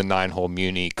to the 9-hole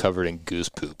Muni covered in goose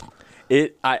poop.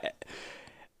 I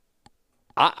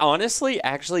honestly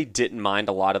actually didn't mind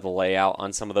a lot of the layout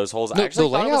on some of those holes. No, I actually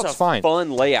the layout's fine.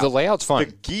 Fun layout. The layout's fine.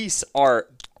 The geese are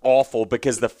awful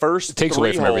because the first it takes 3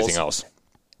 away from holes everything else.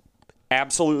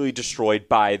 Absolutely destroyed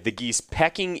by the geese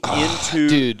pecking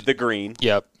into the green.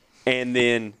 Yep. And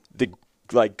then the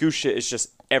goose shit is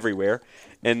just everywhere.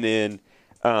 And then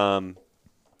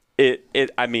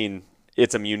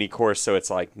it's a Muni course, so it's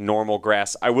like normal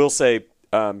grass. I will say,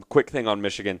 quick thing on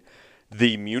Michigan.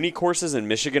 The Muni courses in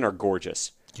Michigan are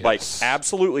gorgeous. Yes. Like,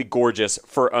 absolutely gorgeous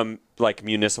for a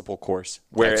municipal course.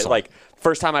 Where,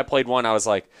 first time I played one, I was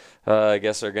like, I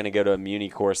guess they're going to go to a Muni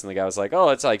course. And the guy was like, oh,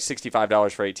 it's like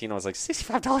 $65 for 18. I was like,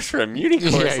 $65 for a Muni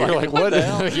course? Yeah, you're like, what the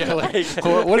hell? Yeah,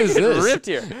 what is this? Ripped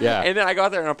here. Yeah. And then I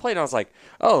got there and I played, and I was like,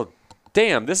 oh,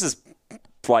 damn, this is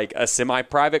like a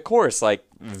semi-private course. Like,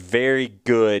 very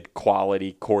good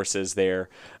quality courses there.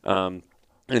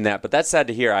 But that's sad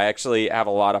to hear. I actually have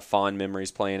a lot of fond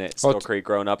memories playing at Still Creek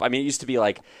growing up. I mean, it used to be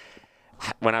like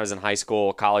when I was in high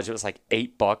school, college, it was like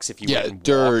 $8 if you went and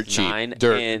dirt walked cheap. 9.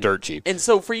 Dirt cheap. And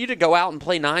so for you to go out and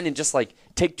play 9 and just like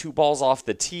take 2 balls off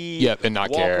the tee, Yep, and not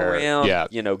walk care. around, Yeah.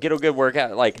 you know, get a good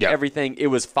workout, like Yep. everything, it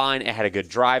was fine. It had a good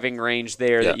driving range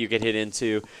there Yep. that you could hit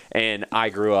into. And I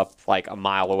grew up like a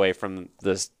mile away from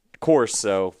this course,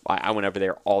 so I went over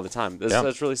there all the time.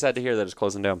 That's really sad to hear that it's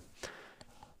closing down.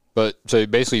 But so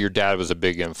basically, your dad was a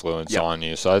big influence on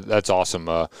you. So that's awesome.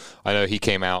 I know he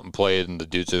came out and played in the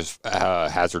Dudes of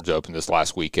Hazards Open this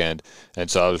last weekend, and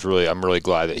so I'm really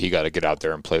glad that he got to get out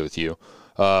there and play with you.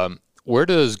 Where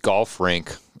does golf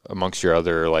rank amongst your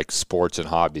other like sports and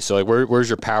hobbies? So like, where's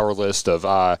your power list of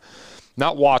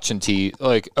not watching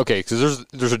like, okay, because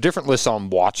there's a different list on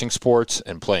watching sports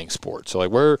and playing sports. So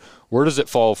like, where does it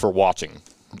fall for watching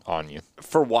on you?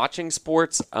 For watching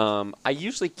sports, I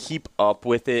usually keep up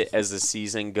with it as the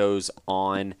season goes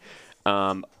on.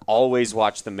 Always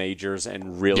watch the majors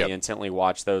and really intently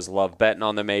watch those. Love betting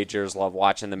on the majors. Love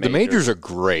watching the majors. The majors are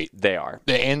great. They are.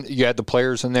 And you had the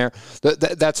players in there.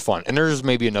 That's fun. And there's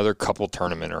maybe another couple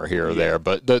tournament or here or there.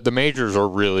 But the majors are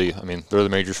really, I mean, they're the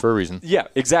majors for a reason. Yeah,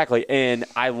 exactly. And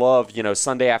I love,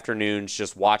 Sunday afternoons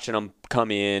just watching them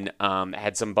come in.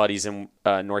 Had some buddies in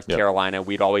North Carolina.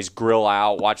 We'd always grill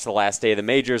out, watch the last day of the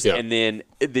majors, and then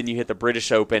you hit the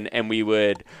British Open, and we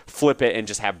would flip it and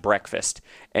just have breakfast.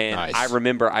 And Nice. I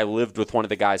remember I lived with one of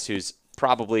the guys who's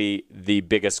probably the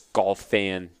biggest golf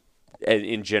fan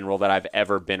in general that I've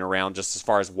ever been around, just as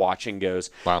far as watching goes.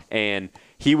 Wow. And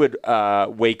he would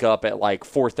wake up at like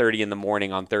 4:30 in the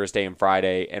morning on Thursday and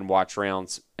Friday and watch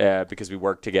rounds because we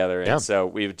worked together. And so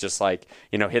we would just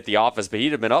hit the office. But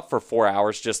he'd have been up for 4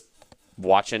 hours just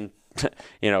watching,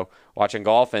 watching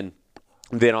golf. And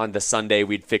then on the Sunday,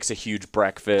 we'd fix a huge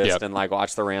breakfast and like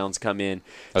watch the rounds come in.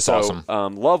 That's awesome.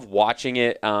 Love watching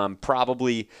it.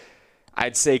 Probably,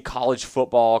 I'd say college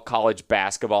football, college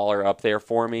basketball are up there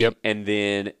for me. Yep. And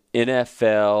then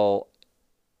NFL,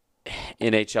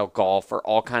 NHL golf are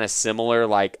all kind of similar.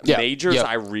 Like majors,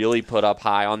 I really put up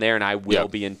high on there, and I will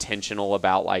be intentional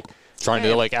about like trying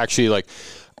to like actually like.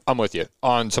 I'm with you.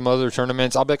 On some other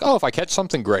tournaments, I'll be like, oh, if I catch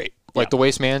something, great. Like the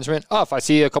waste management, if I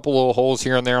see a couple little holes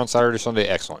here and there on Saturday, Sunday,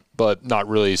 excellent. But not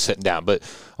really sitting down. But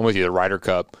I'm with you. The Ryder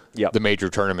Cup, the major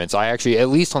tournaments, I actually, at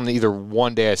least on either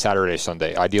one day, Saturday,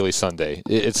 Sunday, ideally Sunday,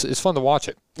 it's fun to watch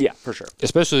it. Yeah, for sure.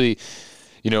 Especially,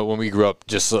 when we grew up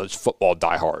just such football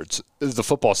diehards, the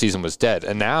football season was dead.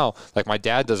 And now, like, my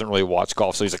dad doesn't really watch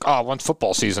golf, so he's like, oh, once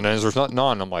football season ends, there's nothing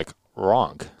on. I'm like,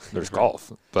 wrong. There's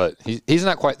golf. But he's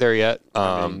not quite there yet.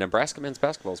 Nebraska men's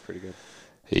basketball is pretty good.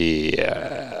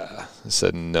 Yeah,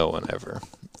 said no one ever.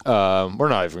 We're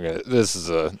not even gonna. This is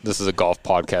a golf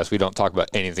podcast. We don't talk about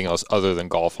anything else other than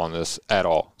golf on this at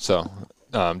all. So,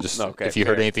 if you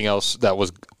heard anything else that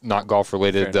was not golf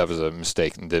related, that was a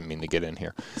mistake and didn't mean to get in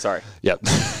here. Sorry. Yep.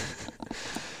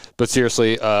 But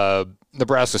seriously,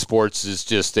 Nebraska sports is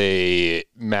just a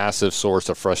massive source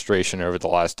of frustration over the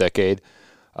last decade.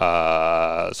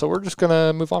 So we're just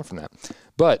gonna move on from that.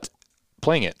 But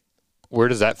playing it, where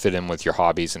does that fit in with your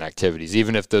hobbies and activities?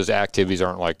 Even if those activities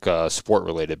aren't like sport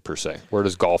related per se, where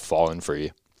does golf fall in for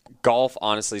you? Golf,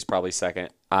 honestly, is probably second.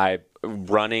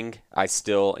 Running, I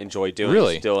still enjoy doing.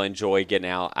 Really? Still enjoy getting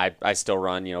out. I still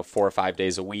run, 4 or 5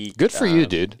 days a week. Good for you,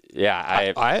 dude. Yeah,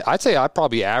 I'd say I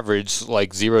probably average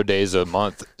like 0 days a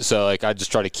month. So like I just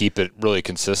try to keep it really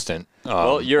consistent.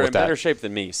 Well, you're in better shape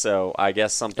than me, so I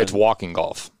guess something. It's walking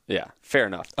golf. Yeah, fair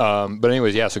enough. But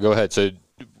anyways, so go ahead. So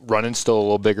running's still a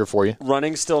little bigger for you?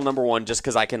 Running's still number one just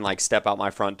because I can like step out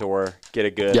my front door, get a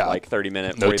good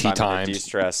 30-minute, 45-minute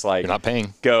de-stress. Like, you're not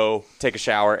paying. Go, take a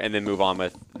shower, and then move on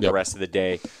with the rest of the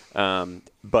day.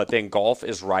 But then golf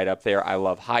is right up there. I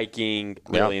love hiking.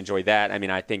 Really enjoy that. I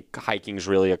mean, I think hiking's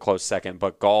really a close second.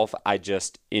 But golf, I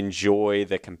just enjoy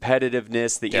the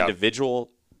competitiveness, the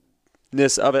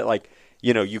individualness of it. Like,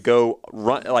 you go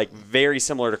run, like very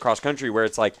similar to cross country where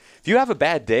it's like, if you have a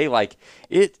bad day, like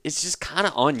it's just kind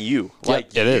of on you.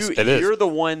 Like it is. You're the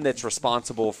one that's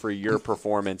responsible for your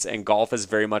performance, and golf is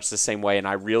very much the same way. And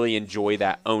I really enjoy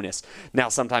that onus. Now,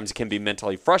 sometimes it can be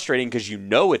mentally frustrating because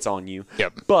it's on you.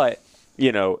 Yep. But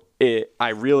I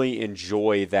really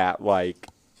enjoy that like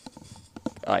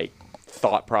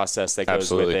thought process that goes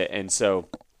with it. And so,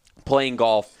 playing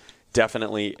golf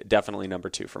definitely number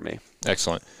 2 for me.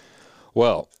 Excellent.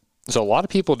 Well, so a lot of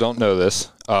people don't know this,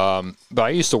 but I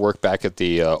used to work back at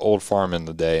the old farm in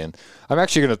the day, and I'm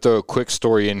actually going to throw a quick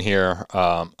story in here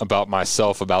about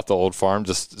myself, about the old farm,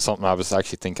 just something I was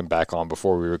actually thinking back on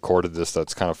before we recorded this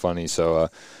that's kind of funny. So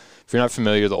if you're not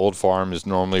familiar, the old farm is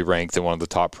normally ranked in one of the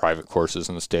top private courses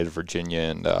in the state of Virginia,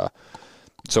 and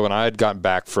so when I had gotten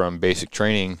back from basic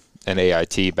training an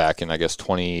AIT back in, I guess,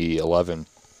 2011.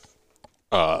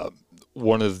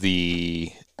 One of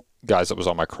the guys that was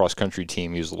on my cross country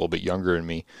team, he was a little bit younger than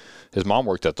me. His mom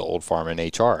worked at the old farm in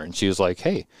HR, and she was like,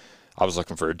 "Hey, I was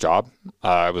looking for a job.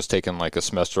 I was taking like a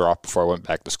semester off before I went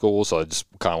back to school, so I just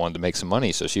kind of wanted to make some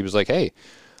money." So she was like, "Hey,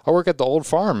 I work at the old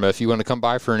farm. If you want to come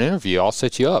by for an interview, I'll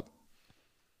set you up."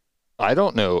 I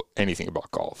don't know anything about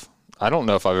golf. I don't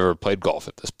know if I've ever played golf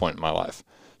at this point in my life.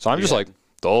 So I'm just like,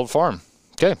 the old farm.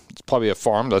 Okay, it's probably a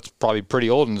farm that's probably pretty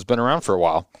old and has been around for a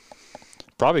while.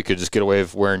 Probably could just get away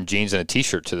with wearing jeans and a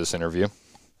T-shirt to this interview.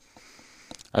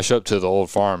 I show up to the old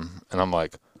farm, and I'm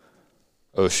like,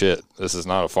 oh shit, this is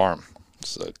not a farm.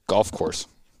 It's a golf course.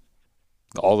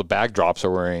 All the backdrops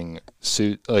are wearing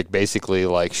basically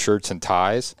like shirts and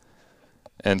ties.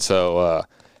 And so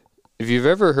if you've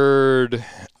ever heard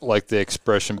like the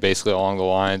expression basically along the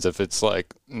lines, if it's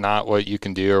like not what you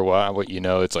can do or what you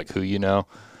know, it's like who you know.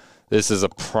 This is a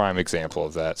prime example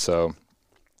of that. So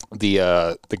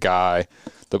the guy,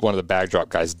 one of the backdrop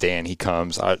guys, Dan, he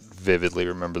comes. I vividly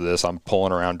remember this. I'm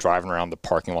pulling around, driving around the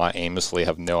parking lot aimlessly,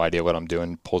 have no idea what I'm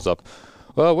doing. Pulls up.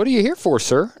 "Well, what are you here for,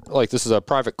 sir?" Like, this is a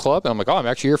private club. And I'm like, "Oh, I'm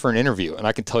actually here for an interview." And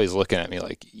I can tell he's looking at me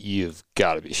like, "You've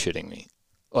got to be shitting me."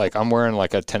 Like, I'm wearing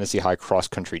like a Tennessee High cross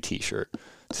country T-shirt to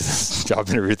this job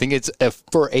interview. I think it's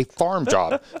for a farm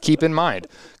job. Keep in mind.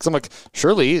 Because I'm like,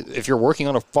 surely if you're working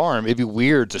on a farm, it'd be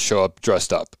weird to show up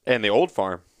dressed up. And the old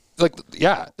farm. Like,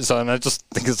 yeah. So, and I just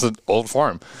think it's an old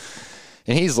farm.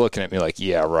 And he's looking at me like,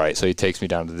 yeah, right. So he takes me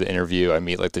down to the interview. I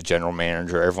meet like the general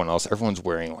manager, everyone else. Everyone's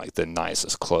wearing like the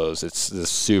nicest clothes. It's this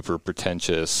super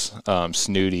pretentious,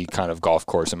 snooty kind of golf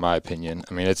course, in my opinion.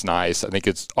 I mean, it's nice. I think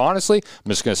it's, honestly, I'm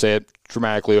just going to say it,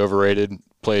 dramatically overrated.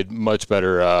 Played much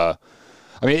better. I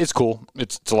mean, it's cool.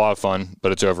 It's a lot of fun,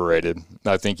 but it's overrated.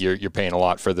 I think you're paying a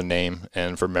lot for the name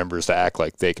and for members to act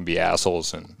like they can be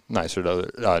assholes and nicer to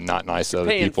other, not nice to other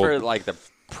people. Paying for like the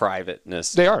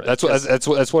privateness. They are. That's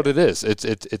what it is.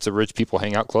 It's a rich people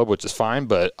hangout club, which is fine,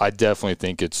 but I definitely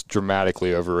think it's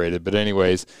dramatically overrated. But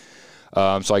anyways,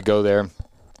 so I go there,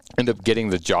 end up getting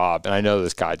the job, and I know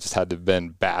this guy just had to have been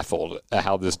baffled at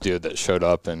how this dude that showed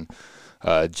up in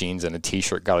jeans and a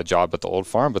T-shirt got a job at the old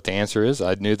farm. But the answer is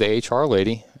I knew the HR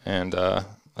lady, and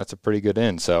that's a pretty good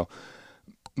end. So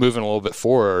moving a little bit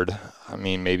forward, I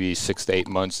mean, maybe 6 to 8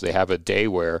 months, they have a day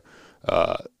where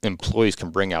employees can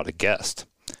bring out a guest.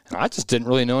 And I just didn't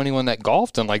really know anyone that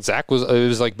golfed. And like Zach it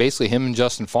was like basically him and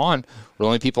Justin Fawn were the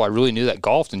only people I really knew that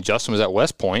golfed. And Justin was at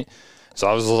West Point. So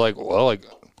I was like, well, like,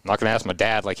 I'm not going to ask my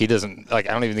dad. Like, he doesn't, like,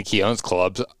 I don't even think he owns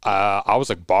clubs. I was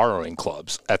like borrowing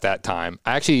clubs at that time.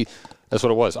 That's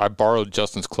what it was. I borrowed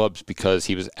Justin's clubs because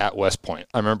he was at West Point.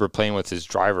 I remember playing with his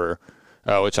driver,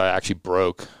 which I actually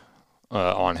broke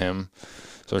on him.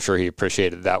 So I'm sure he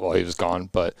appreciated that while he was gone.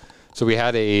 But so we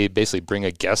had basically bring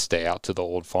a guest day out to the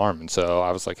old farm. And so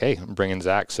I was like, hey, I'm bringing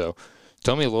Zach. So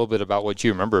tell me a little bit about what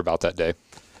you remember about that day.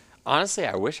 Honestly,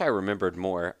 I wish I remembered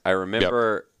more. I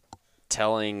remember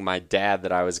telling my dad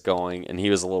that I was going, and he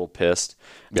was a little pissed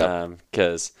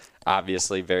because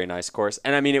obviously very nice course.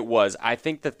 And I mean, it was. I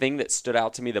think the thing that stood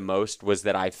out to me the most was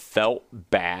that I felt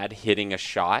bad hitting a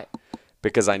shot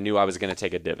because I knew I was going to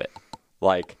take a divot.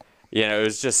 Like, you know, it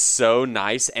was just so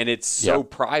nice, and it's so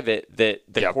private that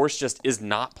the course just is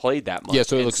not played that much. Yeah,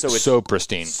 so it looks so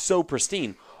pristine. So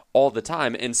pristine all the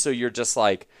time. And so you're just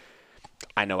like,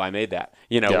 I know I made that.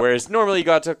 You know, whereas normally you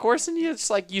go out to a course and you just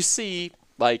like, you see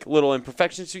like little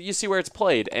imperfections, you see where it's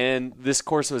played. And this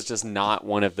course was just not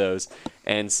one of those.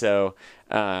 And so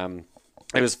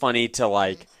it was funny to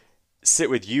like sit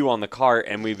with you on the cart,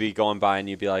 and we'd be going by and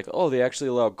you'd be like, oh, they actually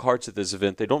allowed carts at this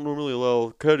event. They don't normally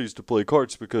allow caddies to play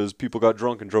carts because people got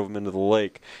drunk and drove them into the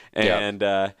lake. And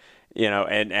you know,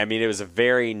 and I mean, it was a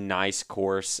very nice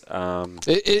course.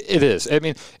 It is. I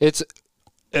mean, it's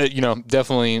you know,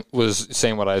 definitely was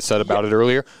saying what I said about it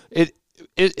earlier. It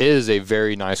is a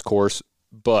very nice course,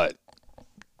 but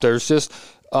there's just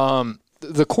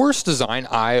the course design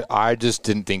I just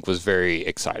didn't think was very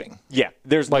exciting. Yeah,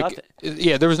 there's like nothing.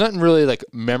 Yeah, there was nothing really like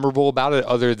memorable about it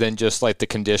other than just like the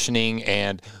conditioning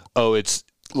and it's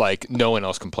like no one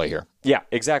else can play here. Yeah,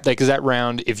 exactly. Like, is that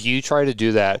round? If you try to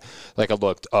do that, like I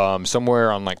looked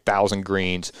somewhere on like 1,000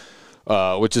 Greens,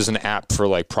 which is an app for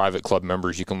like private club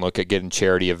members. You can look at getting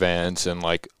charity events and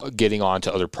like getting on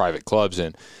to other private clubs,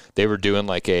 and they were doing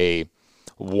like a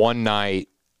one night,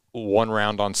 one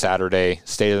round on Saturday,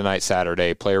 stay of the night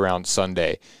Saturday, play around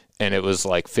Sunday, and it was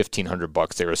like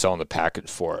 $1,500 they were selling the package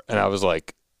for. And I was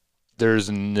like, there's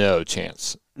no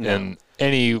chance in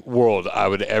any world I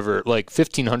would ever like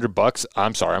 $1,500.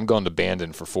 I'm sorry, I'm going to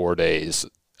Bandon for 4 days.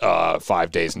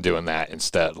 5 days and doing that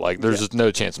instead. Like, there's just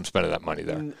no chance I'm spending that money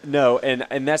there. No,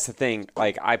 and that's the thing.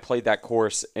 Like, I played that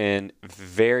course and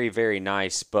very, very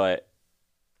nice, but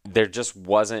there just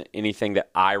wasn't anything that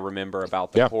I remember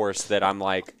about the course that I'm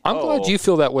like, I'm glad you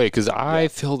feel that way, because I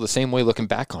feel the same way looking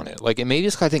back on it. Like, and maybe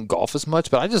it's 'cause I think golf as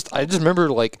much, but I just remember,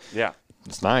 like,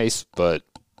 it's nice, but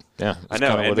yeah, I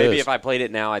know. And maybe if I played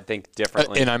it now, I'd think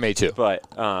differently. And I may too. But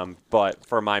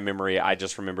for my memory, I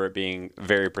just remember it being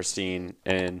very pristine,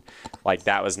 and like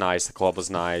that was nice. The club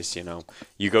was nice. You know,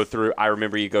 you go through. I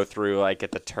remember you go through like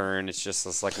at the turn. It's just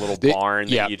this like little barn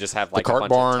that you just have like the cart a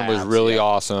bunch barn of was tabs. really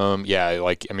awesome. Yeah,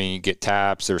 like I mean, you get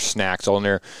taps. There's snacks all in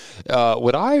there.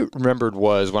 What I remembered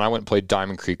was when I went and played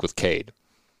Diamond Creek with Cade.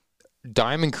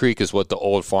 Diamond Creek is what the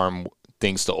old farm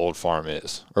thinks the old farm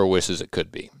is, or wishes it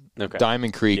could be. Okay.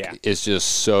 Diamond Creek is just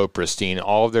so pristine.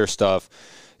 All of their stuff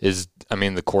is, I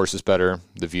mean, the course is better.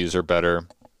 The views are better.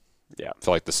 Yeah. I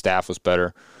feel like the staff was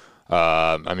better.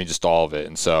 I mean, just all of it.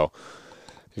 And so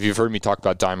if you've heard me talk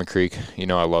about Diamond Creek, you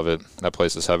know I love it. That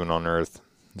place is heaven on earth.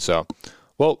 So,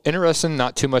 well, interesting.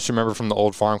 Not too much to remember from the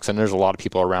old farm, because I know there's a lot of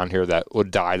people around here that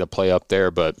would die to play up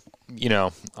there. But, you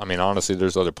know, I mean, honestly,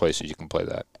 there's other places you can play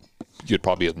that you'd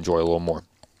probably enjoy a little more.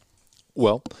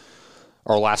 Well,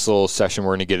 our last little session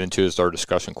we're going to get into is our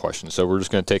discussion question. So we're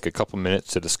just going to take a couple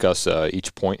minutes to discuss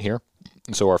each point here.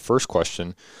 And so our first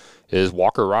question is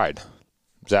walk or ride.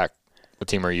 Zach, what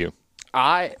team are you?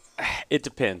 It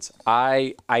depends.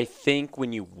 I think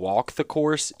when you walk the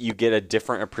course, you get a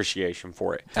different appreciation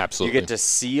for it. Absolutely. You get to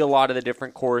see a lot of the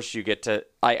different course. You get to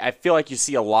I feel like you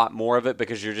see a lot more of it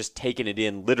because you're just taking it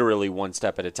in literally one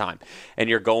step at a time. And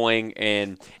you're going,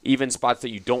 and even spots that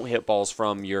you don't hit balls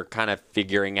from, you're kind of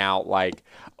figuring out like,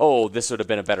 oh, this would have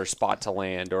been a better spot to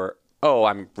land, or oh,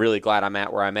 I'm really glad I'm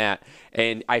at where I'm at.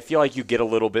 And I feel like you get a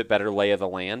little bit better lay of the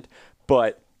land.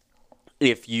 But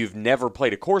if you've never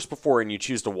played a course before and you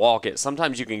choose to walk it,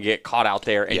 sometimes you can get caught out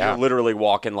there and you're literally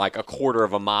walking like a quarter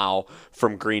of a mile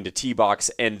from green to tee box,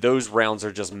 and those rounds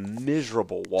are just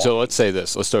miserable walking. So let's say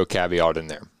this. Let's throw a caveat in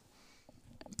there.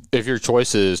 If your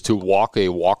choice is to walk a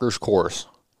walker's course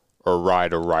or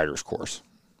ride a rider's course,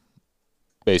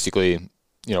 basically,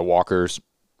 you know, walkers,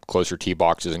 closer tee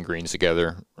boxes and greens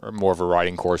together, or more of a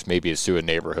riding course, maybe it's through a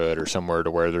neighborhood or somewhere to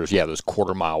where there's, those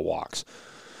quarter-mile walks.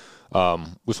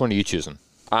 Which one are you choosing?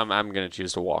 I'm going to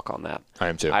choose to walk on that. I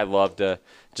am too. I love to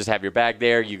just have your bag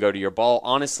there. You go to your ball.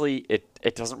 Honestly,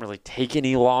 it doesn't really take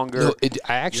any longer. No,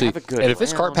 if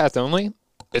it's cart path only,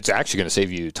 it's actually going to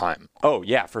save you time. Oh,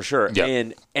 yeah, for sure.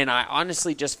 Yep. And I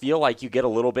honestly just feel like you get a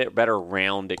little bit better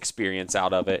round experience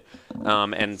out of it.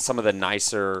 And some of the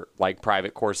nicer, like,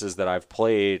 private courses that I've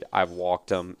played, I've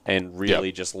walked them and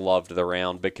really just loved the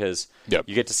round because you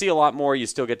get to see a lot more. You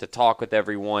still get to talk with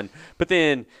everyone. But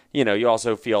then, you know, you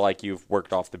also feel like you've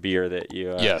worked off the beer that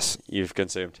you've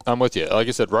consumed. I'm with you. Like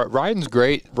I said, riding's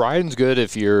great. Riding's good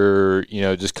if you're, you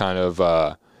know, just kind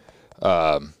of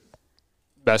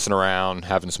messing around,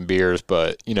 having some beers,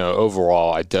 but, you know,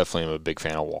 overall, I definitely am a big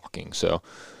fan of walking. So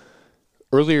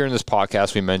earlier in this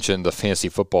podcast, we mentioned the fantasy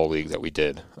football league that we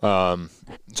did. So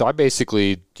I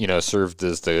basically, you know, served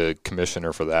as the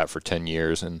commissioner for that for 10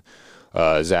 years, and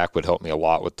Zach would help me a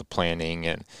lot with the planning.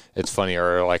 And it's funny,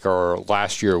 our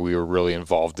last year, we were really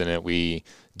involved in it. We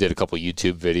did a couple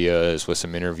YouTube videos with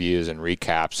some interviews and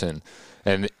recaps,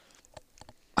 and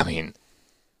I mean,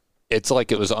 it's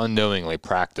like it was unknowingly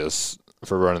practice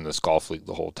for running this golf league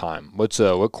the whole time. What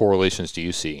correlations do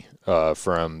you see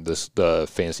from the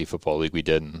fantasy football league we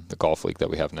did and the golf league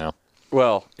that we have now?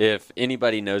 Well, if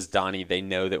anybody knows Donnie, they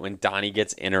know that when Donnie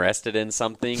gets interested in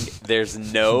something, there's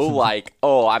no like,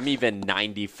 oh, I'm even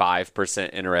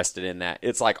 95% interested in that.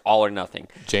 It's like all or nothing.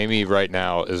 Jamie right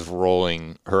now is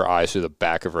rolling her eyes through the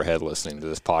back of her head listening to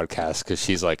this podcast because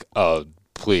she's like, oh,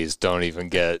 please don't even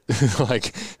get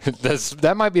like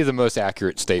that might be the most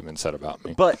accurate statement said about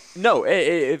me. But no,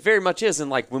 it very much is. And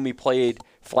like when we played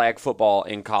flag football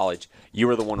in college, you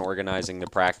were the one organizing the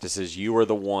practices. You were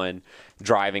the one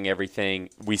driving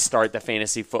everything. We start the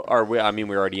fantasy we're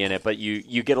already in it, but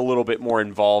you get a little bit more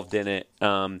involved in it.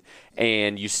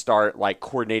 And you start like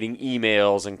coordinating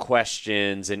emails and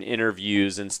questions and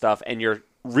interviews and stuff. And you're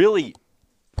really,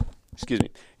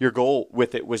 your goal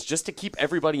with it was just to keep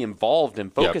everybody involved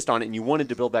and focused on it, and you wanted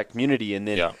to build that community. And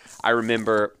then I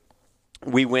remember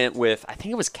we went with, I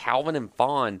think it was Calvin and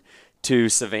Fawn, to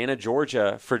Savannah,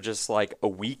 Georgia for just like a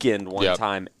weekend one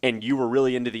time, and you were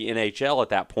really into the NHL at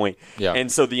that point.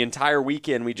 And so the entire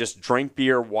weekend we just drank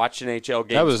beer, watched NHL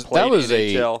games, that was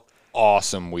NHL. A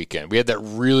awesome weekend. We had that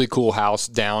really cool house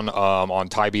down on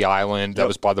Tybee Island that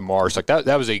was by the marsh. Like that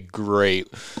was a great,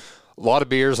 a lot of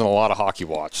beers and a lot of hockey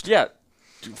watched. Yeah.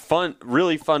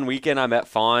 really fun weekend. I met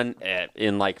Fawn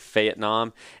in like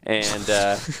Vietnam,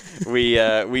 and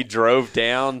we drove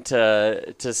down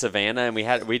to Savannah,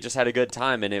 and we just had a good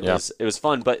time, and it was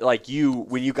fun. But like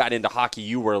when you got into hockey,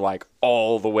 you were like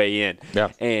all the way in,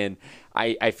 and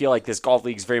I feel like this golf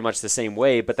league is very much the same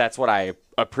way, but that's what I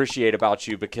appreciate about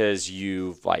you, because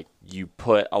you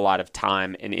put a lot of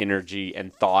time and energy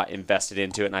and thought invested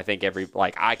into it, and I think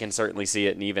I can certainly see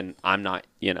it, and even I'm not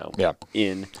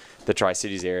in the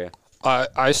Tri-Cities area.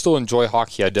 I still enjoy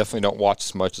hockey. I definitely don't watch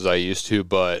as much as I used to,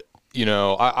 but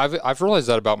I've realized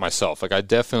that about myself. Like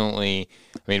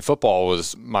football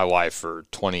was my life for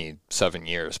 27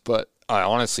 years, but I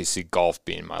honestly see golf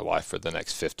being my life for the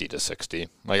next 50 to 60.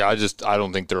 Like I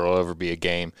don't think there will ever be a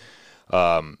game.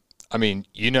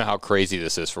 You know how crazy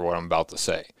this is for what I'm about to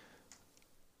say.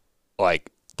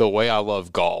 Like the way I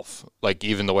love golf, like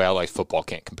even the way I like football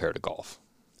can't compare to golf.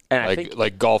 And I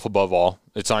think golf above all,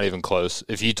 it's not even close.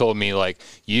 If you told me like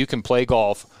you can play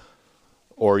golf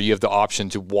or you have the option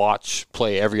to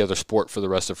play every other sport for the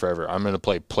rest of forever, I'm going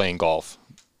to playing golf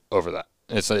over that.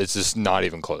 It's just not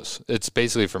even close. It's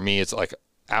basically, for me, it's like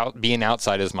being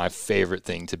outside is my favorite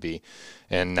thing to be.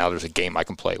 And now there's a game I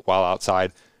can play while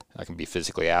outside. I can be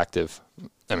physically active.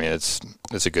 I mean, it's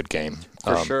a good game.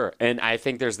 For sure. And I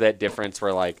think there's that difference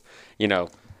where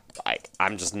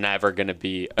I'm just never going to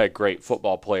be a great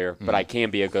football player, but I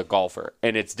can be a good golfer.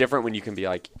 And it's different when you can be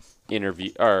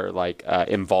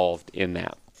involved in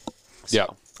that. So. Yeah,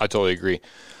 I totally agree.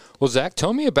 Well, Zach,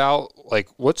 tell me about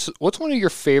what's one of your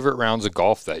favorite rounds of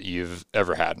golf that you've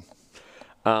ever had?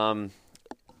 I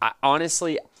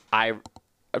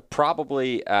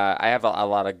probably I have a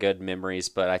lot of good memories,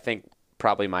 but I think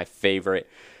probably my favorite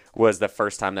was the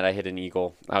first time that I hit an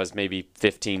eagle. I was maybe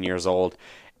 15 years old,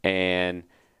 and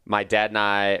my dad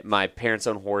and my parents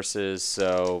own horses,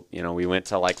 so we went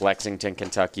to Lexington,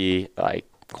 Kentucky,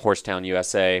 Horsetown,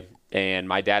 USA. And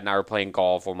my dad and I were playing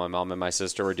golf while my mom and my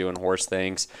sister were doing horse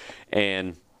things.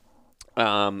 And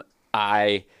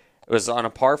I was on a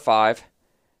par 5,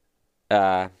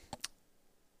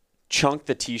 chunked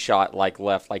the tee shot,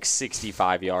 left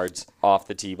 65 yards off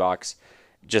the tee box,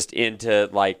 just into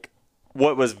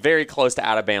what was very close to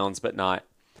out of bounds, but not.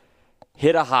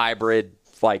 Hit a hybrid,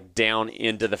 down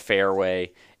into the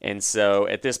fairway. And so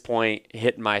at this point,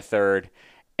 hitting my third.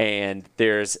 And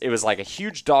it was like a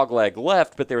huge dog leg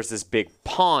left, but there was this big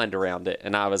pond around it.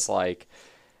 And I was like,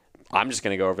 I'm just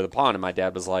going to go over the pond. And my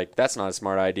dad was like, that's not a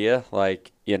smart idea.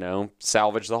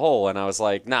 Salvage the hole. And I was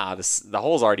like, nah, the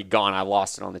hole's already gone. I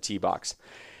lost it on the tee box.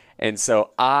 And so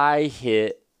I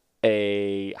hit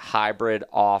a hybrid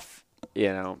off,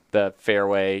 the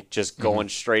fairway, just going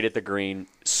straight at the green,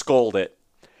 sculled it,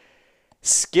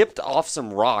 skipped off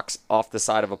some rocks off the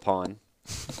side of a pond.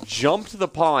 Jumped the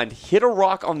pond, hit a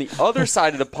rock on the other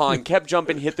side of the pond, kept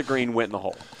jumping, hit the green, went in the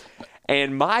hole.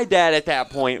 And my dad at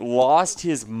that point lost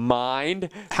his mind.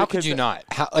 How could you not?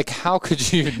 How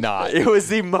could you not? It was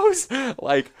the most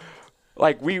the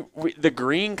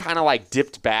green kind of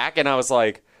dipped back, and I was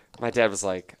like, my dad was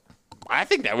like, I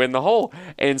think that went in the hole.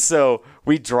 And so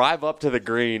we drive up to the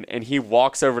green, and he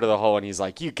walks over to the hole, and he's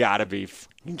like, you gotta be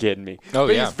kidding me. Oh,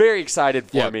 but yeah. He's very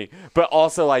excited for me, but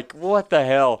also what the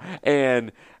hell?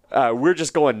 And we're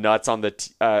just going nuts on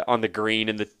the green,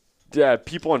 and the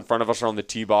people in front of us are on the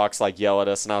tee box yell at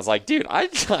us, and I was like, dude, I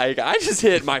just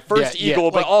hit my first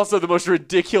eagle, but also the most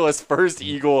ridiculous first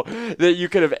eagle that you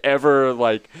could have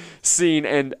ever seen,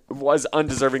 and was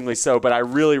undeservingly so. But I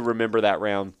really remember that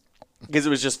round because it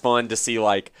was just fun to see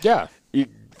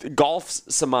golf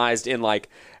surmised in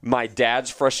my dad's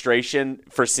frustration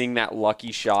for seeing that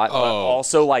lucky shot, but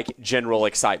also general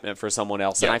excitement for someone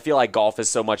else. And I feel like golf is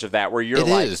so much of that, where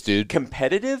you're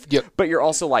competitive, but you're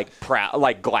also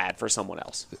proud, glad for someone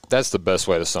else. That's the best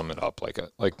way to sum it up.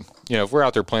 If we're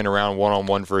out there playing around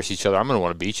one-on-one versus each other, I'm going to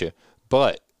want to beat you.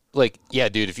 But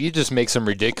dude, if you just make some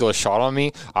ridiculous shot on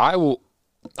me, I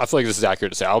feel like this is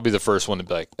accurate to say I'll be the first one to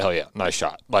be like, hell yeah, nice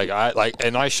shot.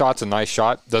 A nice shot's a nice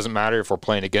shot. Doesn't matter if we're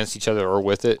playing against each other or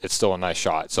with it. It's still a nice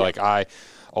shot. So I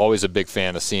always a big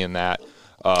fan of seeing that.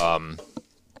 And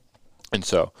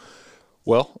so,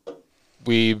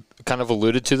 we kind of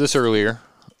alluded to this earlier,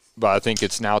 but I think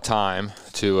it's now time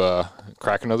to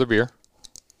crack another beer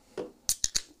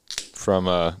from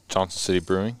Johnson City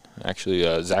Brewing. Actually,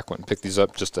 Zach went and picked these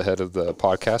up just ahead of the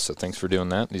podcast, so thanks for doing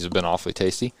that. These have been awfully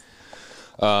tasty.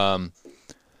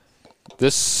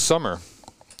 This summer,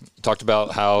 talked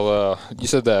about how you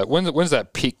said that when's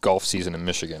that peak golf season in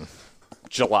Michigan?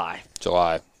 July. So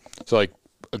a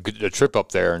trip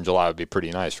up there in July would be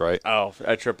pretty nice, right? Oh,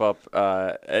 a trip up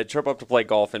to play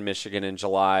golf in Michigan in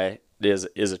July is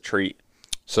a treat.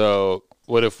 So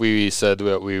what if we said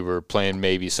that we were playing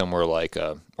maybe somewhere like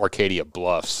Arcadia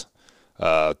Bluffs,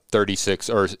 36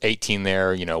 or 18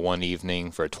 there, one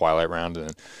evening for a twilight round,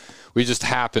 and we just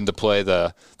happened to play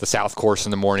the South course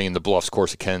in the morning and the Bluffs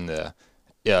course again the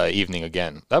evening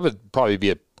again. That would probably be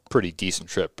a pretty decent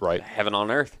trip, right? Heaven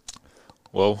on earth.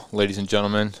 Well, ladies and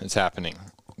gentlemen, it's happening.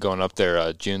 Going up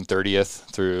there June 30th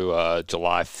through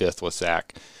July 5th with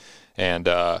Zach. And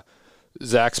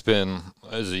Zach's been,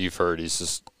 as you've heard, he's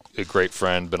just a great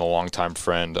friend, been a longtime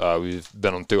friend. We've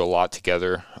been through a lot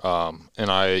together. And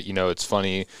it's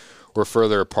funny, we're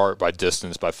further apart by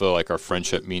distance, but I feel like our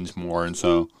friendship means more. And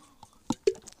so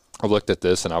I looked at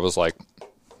this and I was like,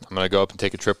 I'm going to go up and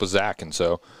take a trip with Zach. And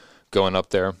so going up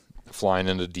there, flying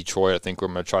into Detroit, I think we're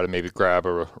going to try to maybe grab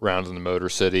a round in the Motor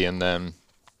City and then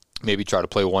maybe try to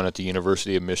play one at the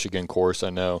University of Michigan course. I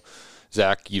know,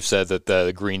 Zach, you've said that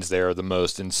the greens there are the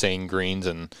most insane greens,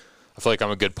 and I feel like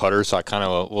I'm a good putter, so I kind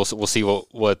of we'll see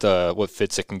what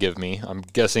fits it can give me. I'm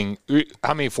guessing,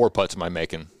 how many 4-putts am I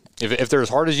making? If they're as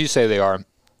hard as you say they are.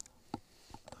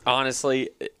 Honestly,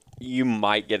 you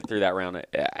might get through that round.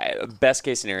 Best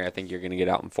case scenario, I think you're going to get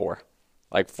out in 4.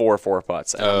 Like 4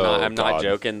 putts. And I'm not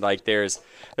joking. Like there's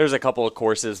a couple of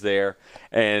courses there,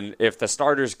 and if the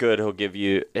starter's good, he'll give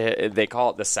you. They call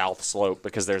it the South Slope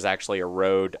because there's actually a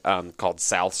road called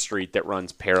South Street that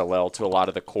runs parallel to a lot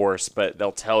of the course. But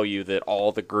they'll tell you that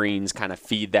all the greens kind of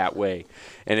feed that way,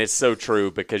 and it's so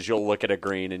true because you'll look at a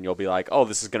green and you'll be like, "Oh,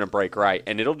 this is going to break right,"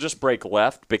 and it'll just break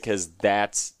left because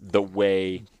that's the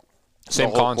way.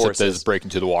 Same concept as breaking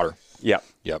to the water. Yep.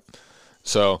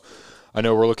 So I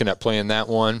know we're looking at playing that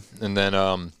one, and then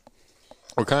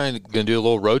we're kind of going to do a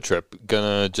little road trip. Going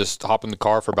to just hop in the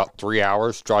car for about 3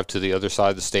 hours, drive to the other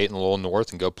side of the state in a little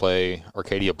north, and go play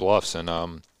Arcadia Bluffs. And,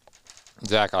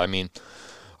 Zach, I mean,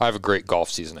 I have a great golf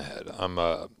season ahead. I'm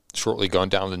shortly going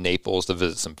down to Naples to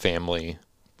visit some family,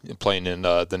 playing in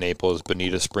the Naples,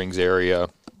 Bonita Springs area.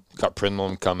 Got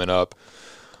Prindlem coming up.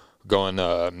 Going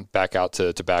back out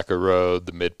to Tobacco Road,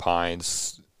 the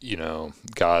Mid-Pines.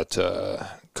 Got a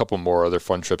couple more other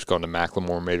fun trips going to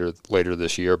Macklemore later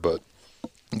this year, but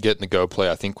getting to go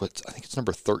play. I think it's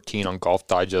number 13 on Golf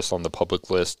Digest on the public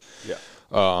list. Yeah.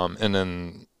 And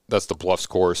then that's the Bluffs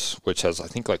course, which has I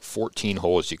think like 14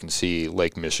 holes you can see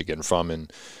Lake Michigan from.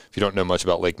 And if you don't know much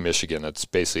about Lake Michigan, it's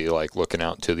basically like looking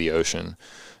out into the ocean.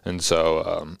 And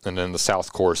so, and then the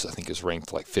South course I think is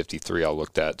ranked like 53. I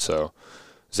looked at so.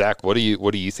 Zach, what are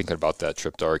you thinking about that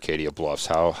trip to Arcadia Bluffs?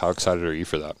 How excited are you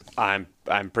for that? I'm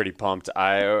pretty pumped.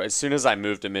 As soon as I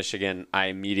moved to Michigan, I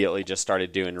immediately just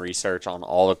started doing research on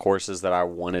all the courses that I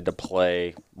wanted to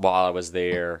play while I was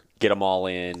there, get them all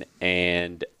in,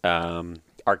 and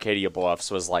Arcadia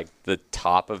Bluffs was like the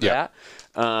top of that.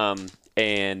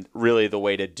 And really the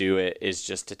way to do it is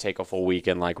just to take a full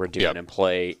weekend like we're doing and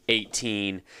play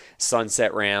 18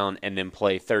 sunset round and then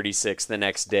play 36 the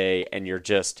next day. And you're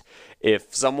just,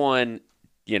 if someone,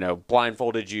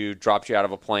 blindfolded you, dropped you out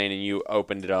of a plane and you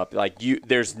opened it up,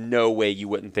 there's no way you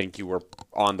wouldn't think you were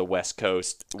on the West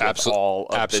Coast with all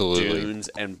of the dunes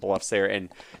and bluffs there. And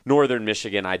Northern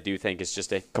Michigan, I do think is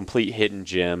just a complete hidden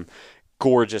gem.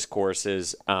 Gorgeous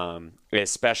courses,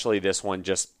 especially this one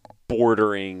just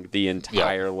bordering the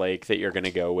entire lake that you're going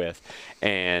to go with,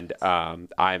 and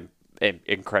I'm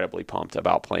incredibly pumped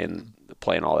about playing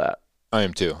all that. I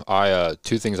am too.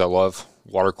 Two things I love: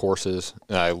 water courses,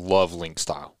 and I love link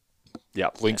style.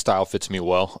 Yeah, link style fits me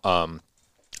well.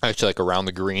 Actually, like around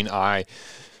the green, a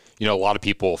lot of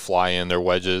people fly in their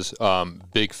wedges.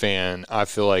 Big fan. I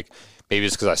feel like maybe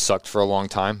it's because I sucked for a long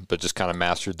time, but just kind of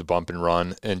mastered the bump and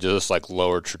run and just like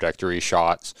lower trajectory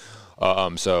shots.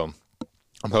 So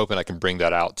I'm hoping I can bring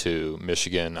that out to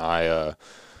Michigan.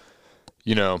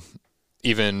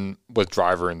 Even with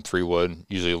driver and 3-wood,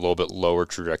 usually a little bit lower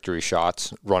trajectory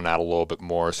shots, run out a little bit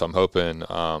more. So I'm hoping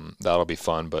that'll be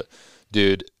fun. But,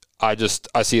 dude, I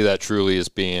see that truly as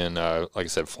being, like I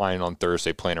said, flying on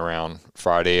Thursday, playing around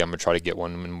Friday. I'm going to try to get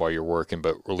one in while you're working,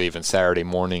 but we're leaving Saturday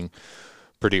morning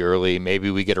pretty early. Maybe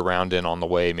we get a round in on the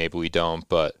way. Maybe we don't,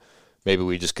 but maybe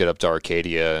we just get up to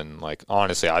Arcadia and,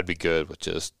 honestly, I'd be good with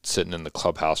just sitting in the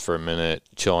clubhouse for a minute,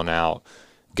 chilling out,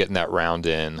 getting that round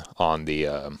in on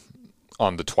the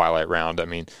twilight round. I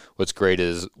mean, what's great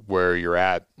is where you're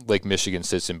at, Lake Michigan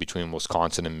sits in between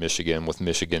Wisconsin and Michigan, with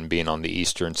Michigan being on the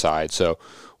eastern side. So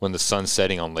when the sun's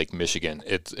setting on Lake Michigan,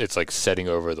 it's like setting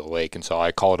over the lake. And so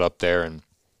I called up there, and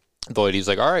the lady's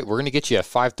like, all right, we're going to get you a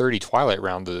 5:30 twilight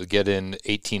round to get in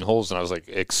 18 holes. And I was like,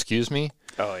 excuse me?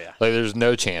 Oh, yeah. There's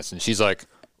no chance. And she's like,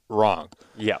 wrong.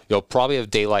 Yeah. You'll probably have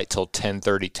daylight till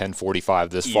 10:30, 10:45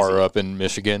 this Easy. far up in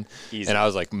Michigan. Easy. And I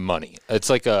was like, money. It's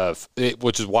like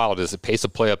which is wild, is the pace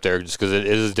of play up there just because it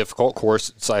is a difficult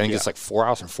course. So I think it's like 4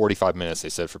 hours and 45 minutes, they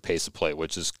said, for pace of play,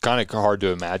 which is kind of hard to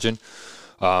imagine.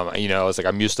 It's like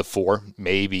I'm used to 4,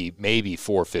 maybe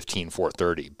 4:15,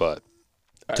 4:30. But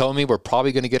telling me we're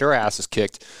probably going to get our asses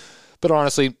kicked. But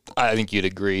honestly, I think you'd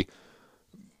agree.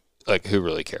 Like, who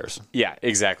really cares? Yeah,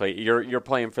 exactly. You're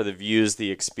playing for the views,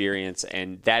 the experience,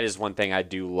 and that is one thing I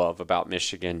do love about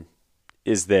Michigan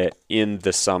is that in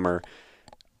the summer,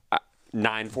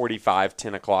 9:45,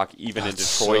 10 o'clock, even in Detroit,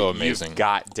 so amazing. You've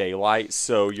got daylight,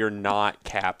 so you're not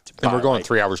capped. And we're going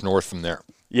 3 hours north from there.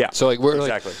 Yeah, so like we're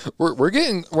exactly.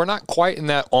 We're not quite in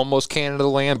that almost Canada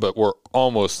land, but we're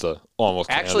almost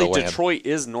Actually, Canada land. Detroit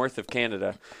is north of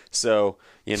Canada, so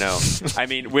I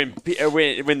mean, when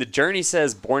the journey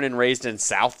says born and raised in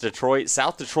South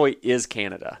Detroit is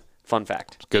Canada. Fun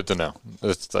fact. Good to know.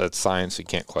 That's science. You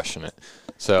can't question it.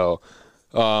 So,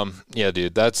 yeah,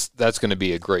 dude, that's going to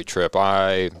be a great trip.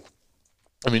 I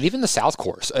mean, even the South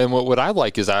Course, and what I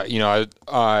like is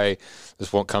I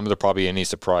this won't come to probably any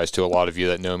surprise to a lot of you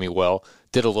that know me well.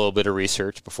 Did a little bit of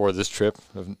research before this trip.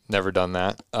 I've never done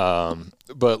that,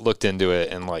 but looked into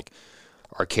it, and like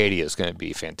Arcadia is going to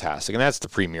be fantastic, and that's the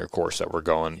premier course that we're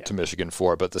going to Michigan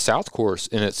for. But the South Course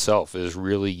in itself is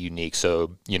really unique.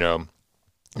 So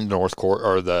North Course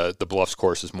or the Bluffs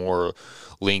course is more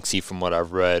linksy from what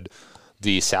I've read.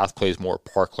 The South plays more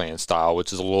parkland style,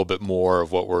 which is a little bit more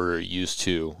of what we're used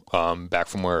to back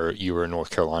from where you were in North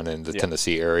Carolina and the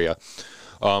Tennessee area.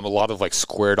 A lot of like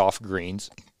squared off greens,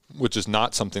 which is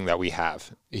not something that we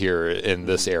have here in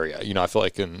this area. I feel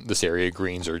like in this area,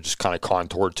 greens are just kind of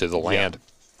contoured to the land.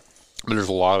 But there's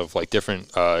a lot of like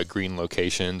different green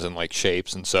locations and like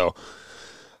shapes. And so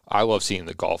I love seeing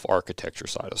the golf architecture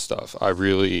side of stuff. I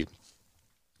really...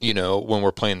 when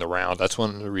we're playing the round, that's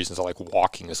one of the reasons I like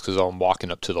walking is because I'm walking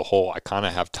up to the hole. I kind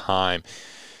of have time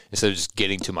instead of just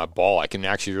getting to my ball. I can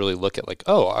actually really look at like,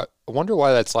 oh, I wonder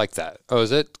why that's like that. Oh,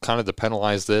 is it kind of to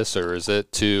penalize this, or is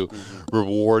it to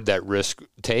reward that risk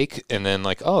take? And then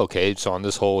like, oh, okay, so on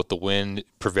this hole with the wind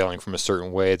prevailing from a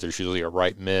certain way, there's usually a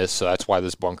right miss. So that's why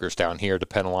this bunker's down here to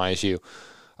penalize you.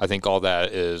 I think all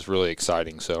that is really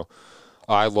exciting. So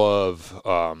I love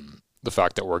the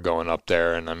fact that we're going up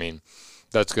there. And I mean,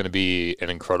 that's going to be an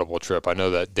incredible trip. I know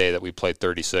that day that we played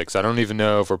 36. I don't even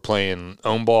know if we're playing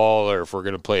own ball or if we're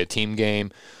going to play a team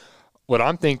game. What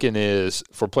I'm thinking is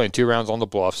if we're playing 2 rounds on the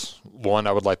Bluffs, one,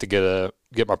 I would like to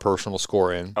get my personal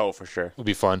score in. Oh, for sure. It'll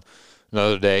be fun.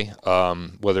 Another day,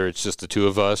 whether it's just the 2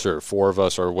 of us or 4 of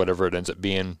us or whatever it ends up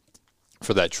being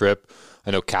for that trip.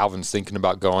 I know Calvin's thinking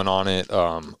about going on it.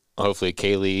 Hopefully,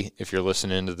 Kaylee, if you're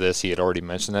listening to this, he had already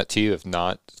mentioned that to you. If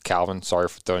not, Calvin, sorry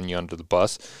for throwing you under the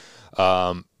bus.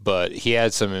 But he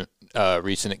had some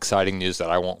recent exciting news that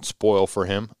I won't spoil for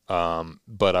him,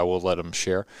 but I will let him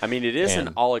share. I mean, it is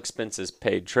an all expenses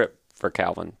paid trip for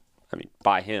Calvin. I mean,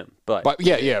 by him, but by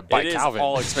it Calvin. Is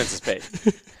all expenses paid.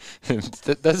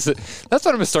 That's what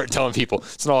I'm gonna start telling people.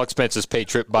 It's an all expenses paid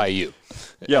trip by you.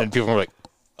 Yeah, and people are like,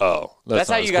 "Oh, that's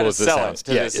how you got to sell it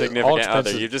to the significant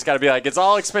other. You just got to be like, it's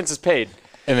all expenses paid,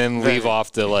 and then leave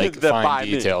off the like the fine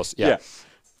details." Yeah.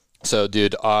 So,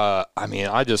 dude, I mean,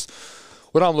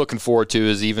 what I'm looking forward to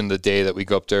is even the day that we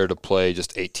go up there to play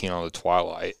just 18 on the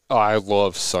Twilight. I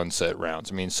love sunset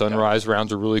rounds. I mean, sunrise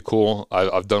rounds are really cool.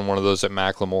 I've done one of those at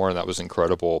Macklemore, and that was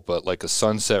incredible. But like a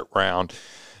sunset round,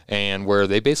 and where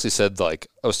they basically said, like,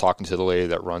 I was talking to the lady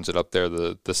that runs it up there,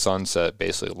 the sunset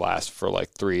basically lasts for like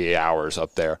 3 hours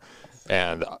up there.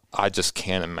 And I just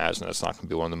can't imagine it's not going to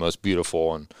be one of the most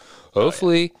beautiful. And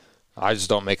hopefully I just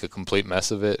don't make a complete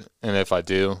mess of it. And if I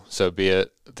do, so be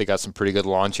it. They got some pretty good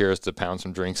lawn chairs to pound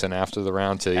some drinks in after the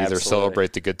round to either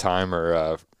celebrate the good time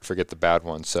or forget the bad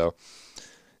one. So,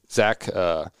 Zach,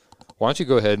 why don't you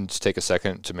go ahead and just take a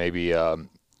second to maybe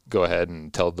go ahead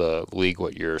and tell the league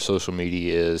what your social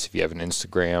media is, if you have an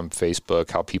Instagram,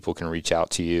 Facebook, how people can reach out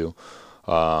to you.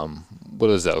 What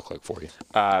does that look like for you?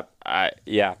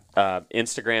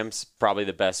 Instagram's probably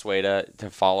the best way to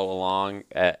follow along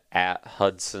at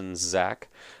Hudson Zac.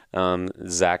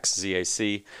 Zach's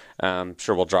ZAC.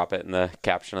 Sure, we'll drop it in the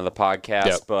caption of the podcast.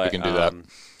 Yep, but we can do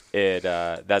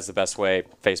that. That's the best way.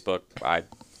 Facebook, I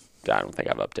don't think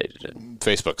I've updated it.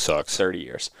 Facebook sucks. 30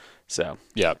 years. So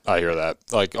yeah, I hear that.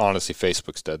 Like honestly,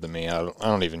 Facebook's dead to me. I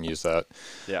don't even use that.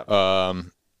 Yeah.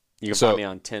 You can find me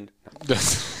on Tinder.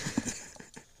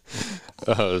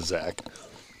 Oh, Zach.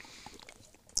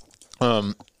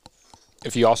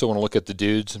 If you also want to look at the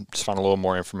dudes, just find a little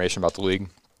more information about the league,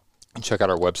 check out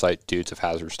our website,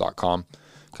 dudesofhazards.com.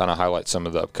 kind of highlight some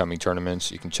of the upcoming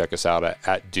tournaments. You can check us out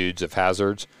at Dudes of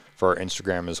Hazards for our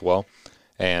Instagram as well.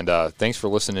 And thanks for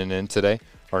listening in today.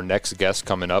 Our next guest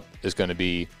coming up is going to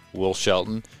be Will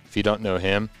Shelton. If you don't know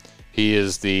him, he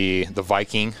is the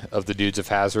Viking of the Dudes of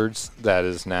Hazards. That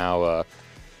is now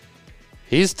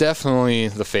he's definitely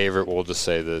the favorite, we'll just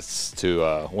say this,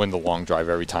 to win the long drive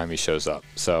every time he shows up.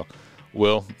 So,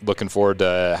 Will, looking forward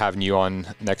to having you on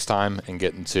next time and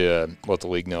getting to let the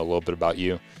league know a little bit about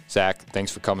you. Zach,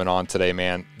 thanks for coming on today,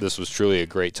 man. This was truly a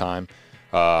great time.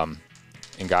 And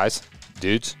guys,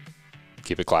 dudes,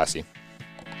 keep it classy.